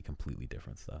 and you'll see completely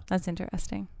different stuff. That's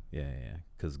interesting. Yeah.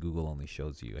 Because Google only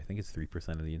shows you, I think it's 3%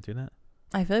 of the internet.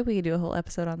 I feel like we could do a whole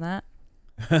episode on that.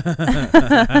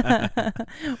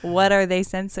 What are they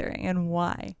censoring and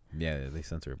why? Yeah, they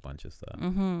censor a bunch of stuff.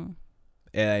 Mm-hmm.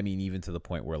 And I mean, even to the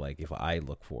point where like if I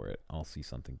look for it, I'll see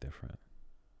something different.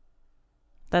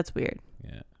 That's weird.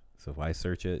 Yeah. So if I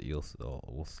search it,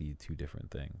 we'll see two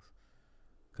different things.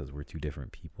 Because we're two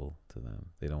different people to them.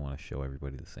 They don't want to show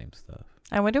everybody the same stuff.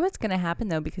 I wonder what's going to happen,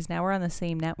 though, because now we're on the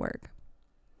same network.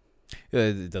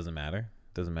 It doesn't matter.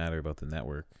 It doesn't matter about the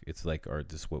network. It's like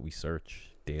just what we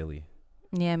search daily.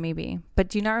 Yeah, maybe. But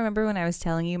do you not remember when I was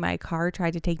telling you my car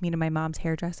tried to take me to my mom's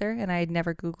hairdresser and I had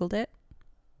never Googled it?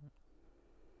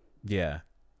 Yeah.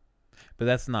 But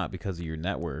that's not because of your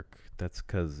network. That's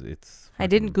because it's... I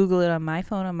didn't Google it on my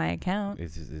phone on my account.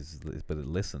 But it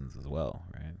listens as well,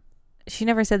 right? She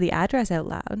never said the address out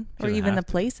loud or even the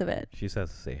place of it. She just has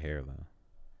to say hair, though.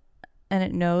 And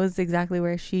it knows exactly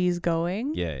where she's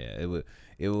going? Yeah.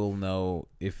 It will know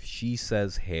if she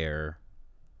says hair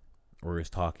or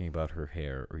is talking about her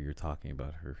hair or you're talking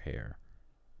about her hair.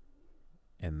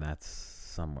 And that's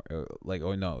somewhere...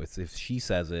 it's if she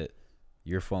says it,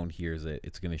 your phone hears it,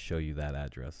 it's going to show you that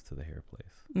address to the hair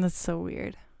place. That's so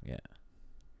weird. Yeah.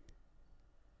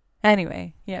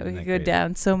 Anyway, yeah, we could go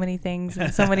down so many things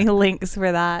and so many links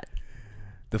for that.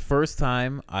 The first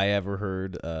time I ever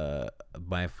heard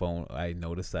my phone, I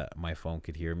noticed that my phone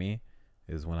could hear me,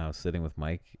 is when I was sitting with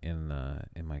Mike in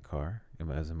my car. I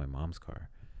was in my mom's car,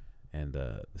 and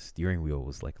the steering wheel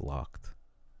was like locked,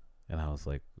 and I was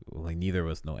like neither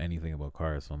of us know anything about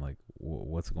cars, so I'm like,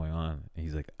 what's going on? And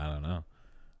he's like, I don't know,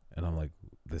 and I'm like,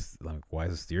 why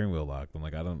is the steering wheel locked? I'm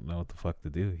like, I don't know what the fuck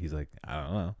to do. He's like, I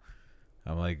don't know.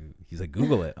 I'm like, he's like,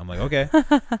 Google it. I'm like, okay.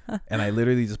 And I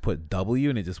literally just put W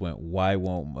and it just went, why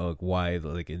won't,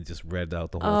 and it just read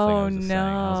out the whole thing I was just saying.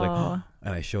 I was like, oh.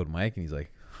 And I showed Mike and he's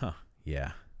like, huh,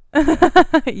 yeah.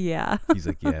 Yeah. He's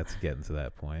like, yeah, it's getting to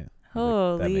that point.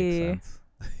 Holy. Like, that makes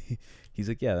sense. He's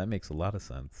like, yeah, that makes a lot of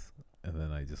sense. And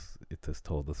then it just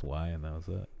told us why, and that was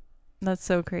it. That's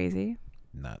so crazy.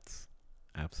 Nuts.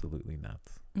 Absolutely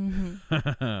nuts.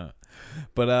 Mm-hmm.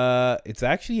 But it's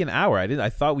actually an hour. I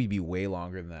thought we'd be way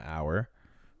longer than an hour.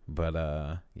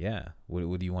 But yeah.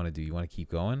 What do you want to do? You want to keep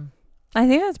going? I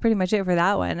think that's pretty much it for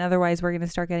that one. Otherwise, we're going to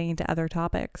start getting into other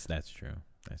topics. That's true.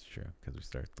 Because we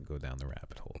start to go down the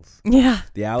rabbit holes. Yeah.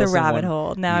 The Allison rabbit one,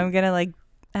 hole. Now I'm going to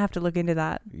have to look into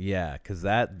that. Yeah, because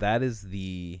that's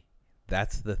the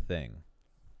thing.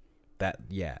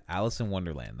 Alice in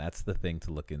Wonderland. That's the thing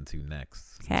to look into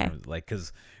next. Okay.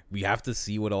 Because we have to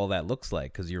see what all that looks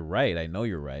like. Because you're right. I know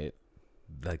you're right.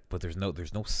 But there's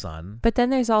no sun. But then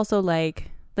there's also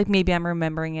maybe I'm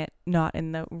remembering it not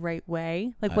in the right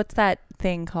way. What's that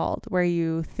thing called where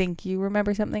you think you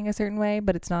remember something a certain way,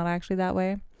 but it's not actually that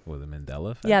way? Well, the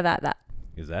Mandela effect? Yeah, that.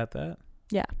 Is that?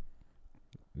 Yeah.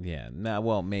 Yeah. Nah,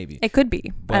 well, maybe. It could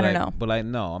be. But I don't know. But I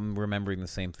know. I'm remembering the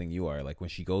same thing you are. Like when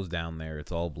she goes down there,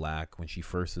 it's all black. When she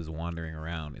first is wandering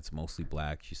around, it's mostly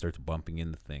black. She starts bumping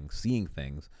into things, seeing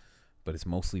things, but it's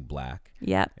mostly black.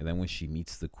 Yeah. And then when she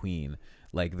meets the queen,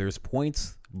 there's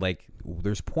points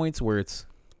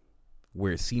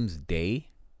where it seems day,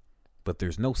 but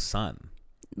there's no sun.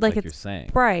 Like it's you're saying.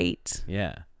 bright.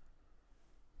 Yeah.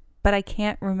 But I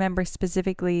can't remember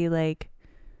specifically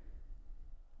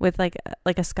with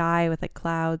a sky with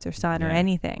clouds or sun or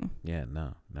anything. Yeah,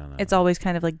 no. It's always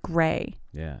kind of gray.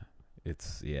 Yeah.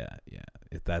 It's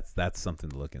that's something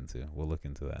to look into. We'll look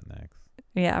into that next.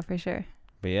 Yeah, for sure.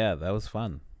 But yeah, that was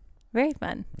fun. Very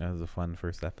fun. That was a fun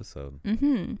first episode.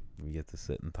 Mm-hmm. We get to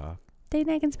sit and talk. Date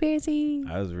Night Conspiracy.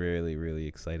 I was really, really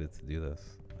excited to do this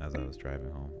as I was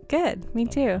driving home. Good. Me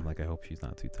too. I'm I hope she's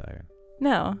not too tired.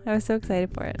 No, I was so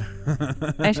excited for it.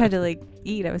 I tried to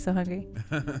eat. I was so hungry.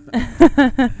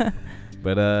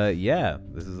 But yeah,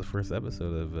 this is the first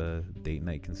episode of Date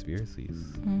Night Conspiracies.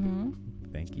 Mm-hmm.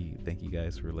 Thank you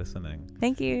guys for listening.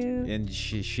 Thank you. And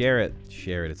share it.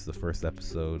 It's the first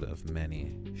episode of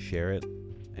many. Share it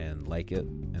and like it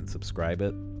and subscribe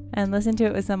it. And listen to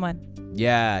it with someone.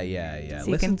 Yeah.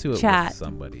 So listen to it chat with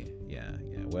somebody. Yeah.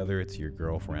 Whether it's your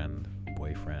girlfriend,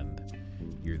 boyfriend,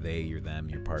 you're they, you're them,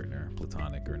 your partner,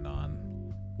 platonic or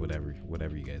non, whatever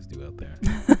you guys do out there.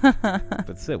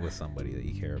 But sit with somebody that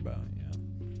you care about,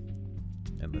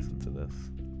 and listen to this.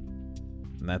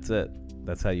 And that's it.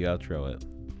 That's how you outro it.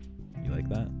 You like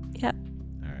that? Yep.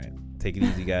 All right. Take it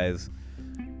easy, guys.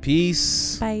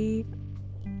 Peace. Bye.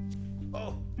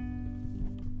 Oh.